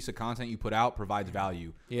fucking piece of content you put out provides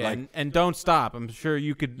value. Yeah, and don't stop. I'm sure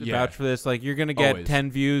you could vouch for this. Like, you're going to get Always.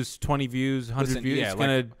 10 views, 20 views, 100 Listen, views. yeah, It's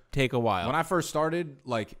going to take a while. When I first started,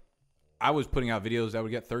 I was putting out videos that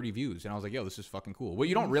would get 30 views, and I was like, yo, this is fucking cool. What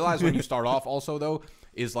you don't realize when you start off also, though,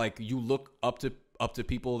 is you look up to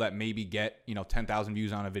people that maybe get 10,000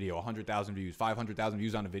 views on a video, 100,000 views, 500,000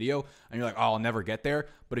 views on a video, and you're like, oh, I'll never get there.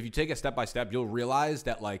 But if you take it step by step, you'll realize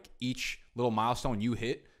that each little milestone you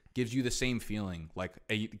hit gives you the same feeling,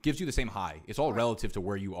 it gives you the same high. It's all relative to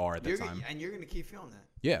where you are at that time. And you're gonna keep feeling that.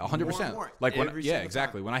 Yeah, 100%. More and more.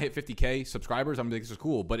 Exactly. Time. When I hit 50K subscribers, I'm like, this is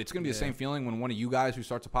cool. But it's gonna be the same feeling when one of you guys who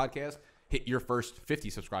starts a podcast hit your first 50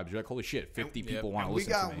 subscribers. You're like, holy shit, 50 people want to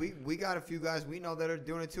listen to me. We got a few guys we know that are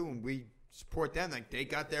doing it too, and we support them. They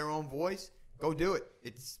got their own voice. Go do it.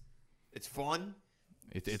 It's fun.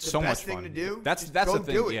 It's the so best much fun. thing to do. That's Just the go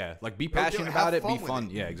thing. do it. Yeah, be Go do passionate it. about Have it. Be fun with fun.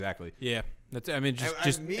 it. Yeah, exactly. yeah.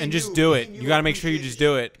 Just Me and and just you- do me it. and You got to make sure you appreciate just the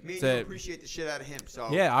do shit- it. Me and That's you it. appreciate the shit out of him. So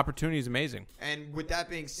Yeah, opportunity is amazing. And with that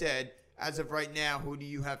being said, as of right now, who do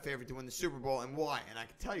you have favorite to win the Super Bowl and why? And I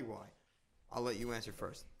can tell you why. I'll let you answer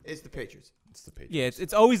first. It's the Patriots. It's the Patriots. Yeah,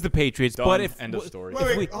 it's always the Patriots. Done. But if End of story.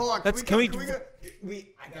 Wait, we- hold on. let's- Can we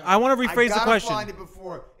I wanna rephrase the question. I gotta find it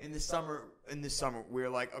before in the summer. We're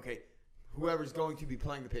like, okay, whoever's going to be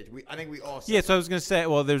playing the Patriots. I think we all said so I was gonna say,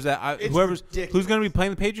 well, there's that. It's Who's ridiculous. gonna be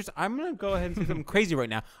playing the Patriots? I'm gonna go ahead and say something crazy right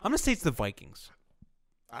now. I'm gonna say it's the Vikings.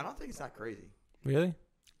 I don't think it's that crazy. Really?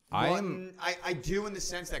 I do in the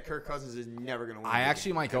sense that Kirk Cousins is never going to win. I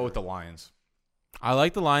actually might go with the Lions. I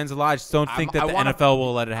like the Lions a lot. I just don't think that the NFL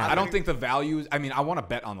will let it happen. I don't think the value is. I mean, I want to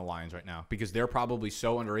bet on the Lions right now because they're probably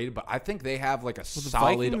so underrated. But I think they have a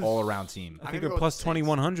solid Vikings- all-around team. I I'm think gonna they're go plus with the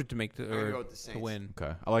 2100 to make I'm gonna go to with the Saints. win.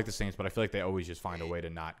 Okay, I like the Saints, but I feel like they always just find a way to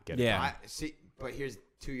not get. Yeah. it done. See, but here's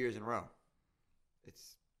 2 years in a row.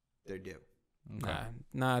 They're due. Okay.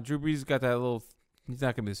 Nah, Drew Brees got that little. He's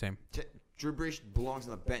not gonna be the same. Drew Brees belongs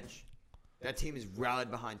on the bench. That team is rallied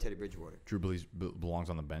behind Teddy Bridgewater. Drew Brees belongs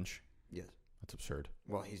on the bench. Yes. That's absurd.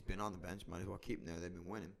 Well, he's been on the bench. Might as well keep him there. They've been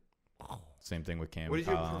winning. Same thing with Cam. What and is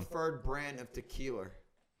your Kyle Allen. preferred brand of tequila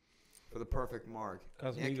for the perfect marg?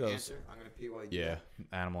 Casamigos. Nick, answer. I'm going to pee while you do Yeah,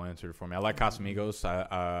 that. Animal answered it for me. I like Casamigos.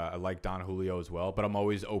 I like Don Julio as well, but I'm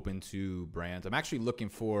always open to brands. I'm actually looking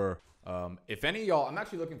for, if any of y'all, I'm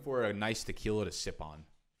actually looking for a nice tequila to sip on.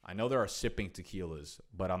 I know there are sipping tequilas,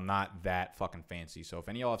 but I'm not that fucking fancy. So if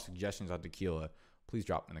any of y'all have suggestions on tequila, please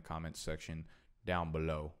drop them in the comments section down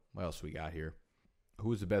below. What else we got here? Who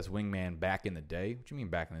was the best wingman back in the day? What do you mean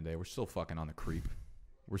back in the day? We're still fucking on the creep.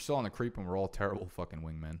 We're still on the creep and we're all terrible fucking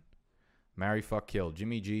wingmen. Marry, fuck, kill.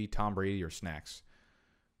 Jimmy G, Tom Brady, or Snacks?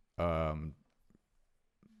 Definitely.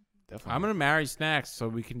 I'm gonna marry Snacks so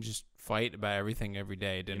we can just fight about everything every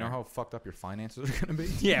day. You Dinner. know how fucked up your finances are gonna be?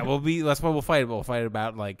 Yeah, that's what we'll fight. We'll fight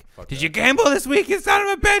about Fuck did that. you gamble this week, you son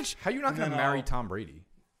of a bitch? How you not gonna No. marry Tom Brady?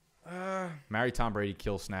 Marry Tom Brady,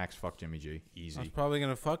 kill Snacks, fuck Jimmy G. I was Easy. probably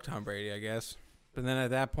gonna fuck Tom Brady, I guess. But then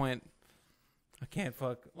at that point, I can't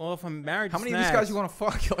fuck. Well, if I'm married, How to many Snacks, of these guys you want to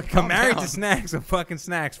fuck? Like, I'm calm married down. to Snacks. I'm fucking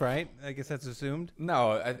Snacks, right? I guess that's assumed.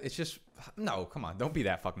 No, it's just no. Come on, don't be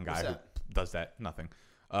that fucking guy What's who that? does that. Nothing.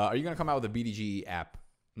 Are you gonna come out with a BDGE app?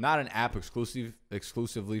 Not an app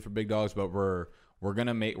exclusively for big dogs, but we're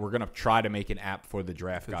gonna try to make an app for the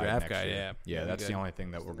draft the guide. draft next guide, year. yeah. Yeah, that's Good. the only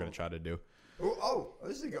thing that we're gonna try to do.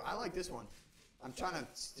 This is good. I like this one. I'm trying to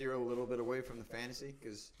steer a little bit away from the fantasy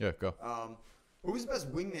because Yeah, go. who was the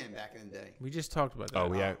best wingman back in the day? We just talked about that. Oh,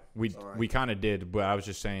 we sorry. we kind of did, but I was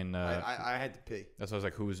just saying. I had to pee. That's why I was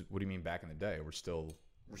like, what do you mean back in the day? We're still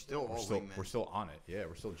We're still all wingmen. we're still on it. Yeah,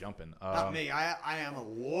 we're still jumping. Not me. I am a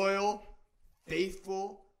loyal,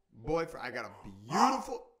 faithful boyfriend. I got a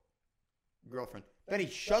beautiful girlfriend. Benny,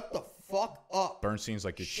 shut the fuck up. Bernstein's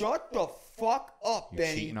like, Shut the fuck up, You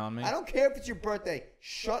Benny. cheating on me? I don't care if it's your birthday.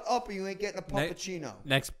 Shut up or you ain't getting a Ne- puppuccino.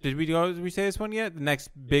 Next, did we say this one yet? The next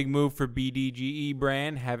big move for BDGE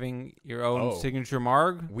brand having your own Oh. signature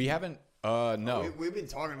marg. we haven't. No. We've been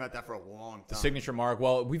talking about that for a long time. The signature mark.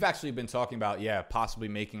 Well, we've actually been talking about, possibly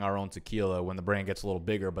making our own tequila when the brand gets a little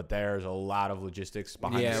bigger, but there's a lot of logistics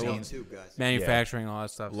behind the Well, scenes. too, guys. Manufacturing, all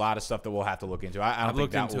that stuff. A lot of stuff that we'll have to look into. I don't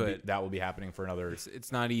think that will be happening for another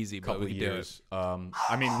It's not easy, but couple we of can years.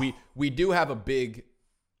 I mean, we do have a big,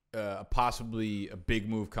 possibly a big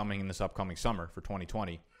move coming in this upcoming summer for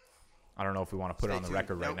 2020. I don't know if we want to put it on the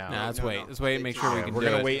record right now. Nah, let's wait. Let's wait and make sure we can We're do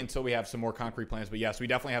gonna it. wait until we have some more concrete plans. But yes, we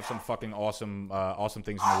definitely have some fucking awesome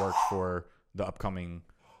things in the works for the upcoming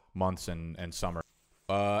months and summer.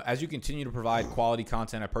 As you continue to provide quality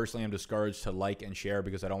content, I personally am discouraged to like and share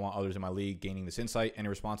because I don't want others in my league gaining this insight. Any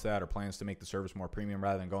response to that or plans to make the service more premium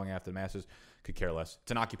rather than going after the masses? Could care less.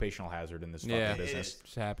 It's an occupational hazard in this fucking business. It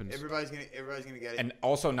just happens. Everybody's gonna get it. And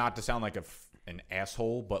also, not to sound like an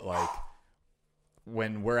asshole, but like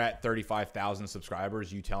when we're at 35,000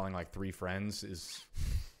 subscribers, you telling like 3 friends is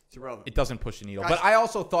it's irrelevant. It doesn't push the needle. Guys, but I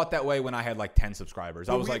also thought that way when I had like 10 subscribers.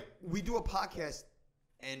 I was like, we do a podcast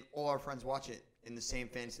and all our friends watch it in the same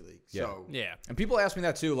fantasy league. So Yeah. and people ask me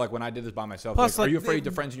that too. Like when I did this by myself, Plus, like, are like, you afraid they-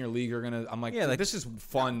 the friends in your league are gonna? I'm like, Yeah, like, this is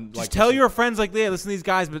fun. Just like, tell this your friends, like, yeah, listen to these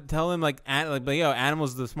guys, but tell them, like, yo,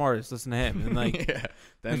 Animal's the smartest. Listen to him. And, like, yeah,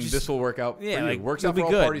 then just- this will work out. yeah, for you. like, Works it'll out be for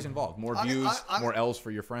all good. parties involved. More views, more L's for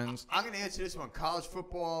your friends. I'm going to answer this one. College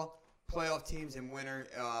football, playoff teams in winter,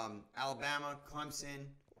 Alabama, Clemson,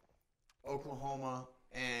 Oklahoma,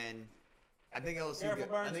 and I think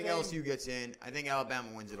LSU gets in. I think Alabama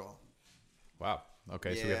wins it all. Wow.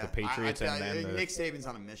 Okay, so we have the Patriots and then the... Nick Saban's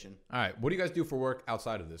on a mission. All right, what do you guys do for work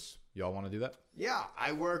outside of this? Y'all want to do that? Yeah,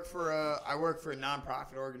 I work for a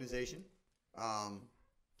nonprofit organization.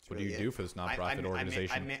 What do you do for this nonprofit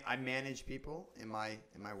organization? I manage people in my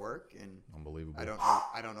work, and Unbelievable.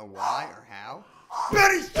 I don't know why or how.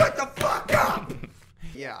 Benny, shut the fuck up!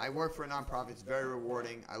 Yeah, I work for a nonprofit. It's very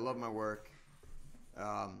rewarding. I love my work.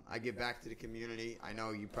 I give back to the community. I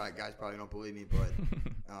know you guys probably don't believe me, but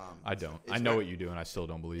I don't. I know what you do, and I still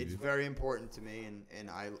don't believe it's you. very important to me, and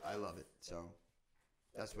I love it. So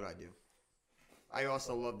that's what I do. I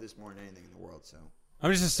also love this more than anything in the world. So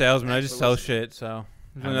I'm just a salesman. I Thanks just for sell listening. shit, so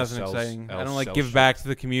there's Animal nothing sells- exciting. I don't sells like give shit. back to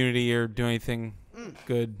the community or do anything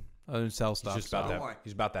good other than sell stuff. He's just about Don't that. worry.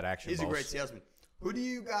 He's about that action. he's a boss. great salesman. Who do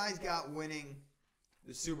you guys got winning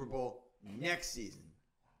the Super Bowl next season?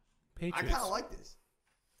 I Patriots. kind of like this.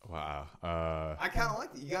 Wow. I kind of like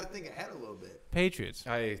it. You got to think ahead a little bit. Patriots.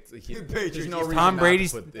 Patriots. There's no reason Tom not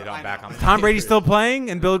Brady's- to put it I on back know. on Tom Brady's still playing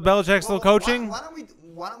and Bill Belichick's still coaching?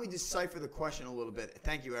 Why don't we decipher the question a little bit?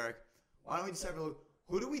 Thank you, Eric. Why don't we decipher a little,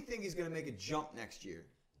 who do we think is going to make a jump next year?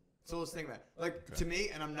 So let's think about it. Like, to me,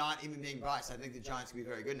 and I'm not even being biased, I think the Giants will be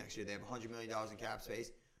very good next year. They have $100 million in cap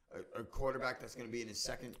space, a quarterback that's going to be in his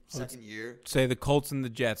second year. Say the Colts and the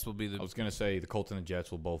Jets will be the. I was gonna say the Colts and the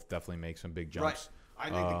Jets will both definitely make some big jumps. Right. I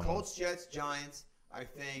think the Colts, Jets, Giants. I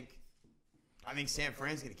think San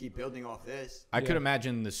Fran's going to keep building off this. I could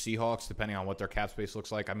imagine the Seahawks, depending on what their cap space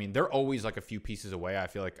looks like. I mean, they're always like a few pieces away. I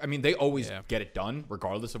feel like. I mean, they always get it done,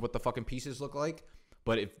 regardless of what the fucking pieces look like.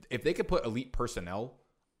 But if they could put elite personnel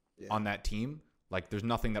on that team, like there's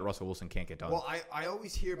nothing that Russell Wilson can't get done. Well, I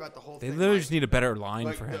always hear about the whole They thing. literally like- just need a better line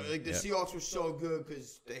Like for him. the Seahawks were so good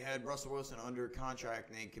because they had Russell Wilson under contract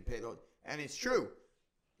and they could pay those. And it's true.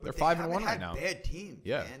 But They're 5-1 haven't right had now. Bad teams.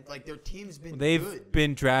 Yeah. Man. Like their team's been They've good.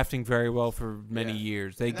 been drafting very well for many Yeah.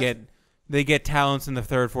 years. And that's- They get talents in the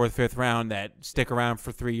 3rd, 4th, 5th round that stick around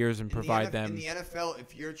for 3 years and provide them. In the NFL,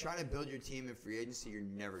 if you're trying to build your team in free agency, you're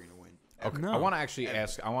never going to win. Okay. No. I want to actually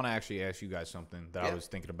ask you guys something that I was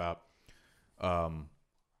thinking about.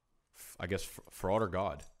 I guess fraud or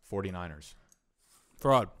God, 49ers.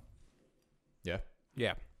 Fraud. Yeah.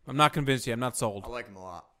 Yeah. I'm not convinced yet. I'm not sold. I like him a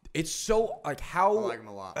lot. It's so like how I like him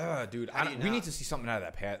a lot. Dude. How do you We not? need to see something out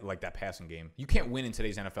of that passing game. You can't win in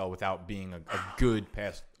today's NFL without being a good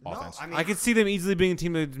pass offense. I mean, I could see them easily being a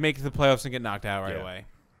team that make it to the playoffs and get knocked out right Yeah. away.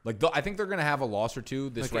 Like I think they're gonna have a loss or two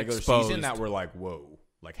this Like regular exposed. season that we're like, whoa,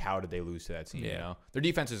 like how did they lose to that team? You Yeah. know, their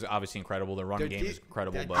defense is obviously incredible. Their running game is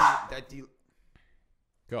incredible.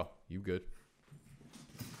 Go, you good?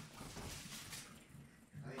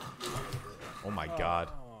 Oh my God.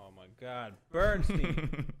 Oh my God,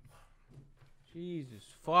 Bernstein. Jesus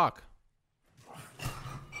fuck.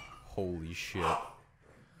 Holy shit. All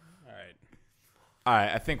right. All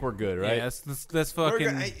right, I think we're good, right? Yeah, let's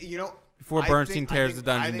fucking. Before I Bernstein think- tears I think-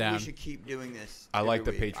 the dungeon I think down. we should keep doing this. I like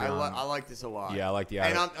every the week. Patreon. I like this a lot. Yeah, I like the.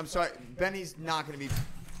 And I'm sorry, Benny's not going to be.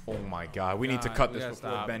 Oh my God, we need to God, cut we this gotta before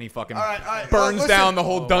stop. Benny fucking All right, burns listen. down the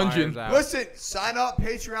whole Oh, dungeon. wires out. Listen, sign up,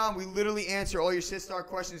 Patreon. We literally answer all your shit star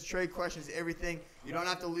questions, trade questions, everything. You don't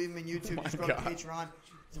have to leave them in YouTube. Just go to God. Patreon.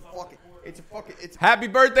 It's Happy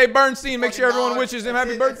birthday, Bernstein. Make sure everyone Locks. wishes him That's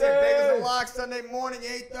happy it, that's it. Bakers birthday. and Locks, Sunday morning,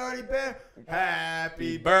 8:30, bear.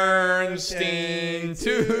 Happy Bernstein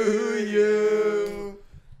to you.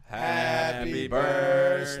 Happy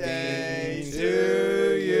birthday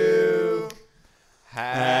to you.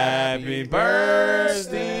 Happy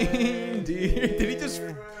birthday, dear. Did he just?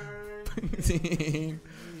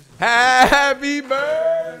 Happy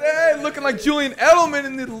birthday! Looking like Julian Edelman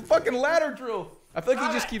in the fucking ladder drill. I feel like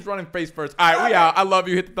he just keeps running face first. All right, we out. I love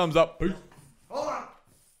you. Hit the thumbs up. Peace. Hold on.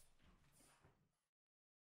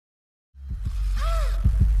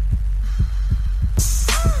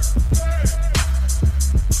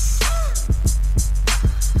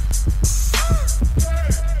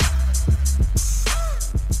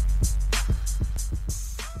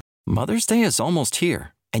 Mother's Day is almost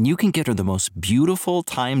here, and you can get her the most beautiful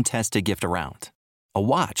time-tested gift around. A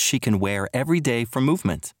watch she can wear every day from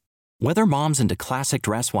Movement. Whether mom's into classic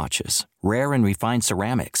dress watches, rare and refined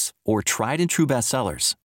ceramics, or tried-and-true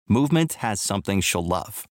bestsellers, Movement has something she'll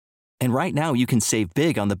love. And right now, you can save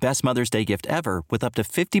big on the best Mother's Day gift ever with up to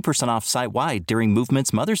 50% off site-wide during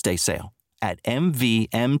Movement's Mother's Day sale at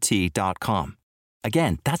MVMT.com.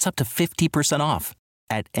 Again, that's up to 50% off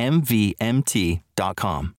at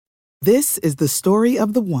MVMT.com. This is the story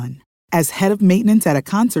of the one. As head of maintenance at a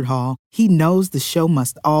concert hall, he knows the show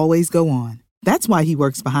must always go on. That's why he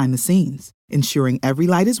works behind the scenes, ensuring every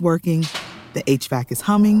light is working, the HVAC is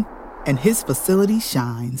humming, and his facility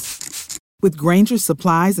shines. With Grainger's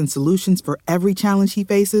supplies and solutions for every challenge he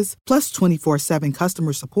faces, plus 24/7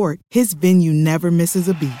 customer support, his venue never misses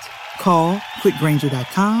a beat. Call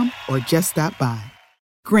quickgrainger.com or just stop by.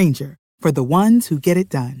 Grainger, for the ones who get it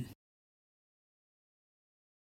done.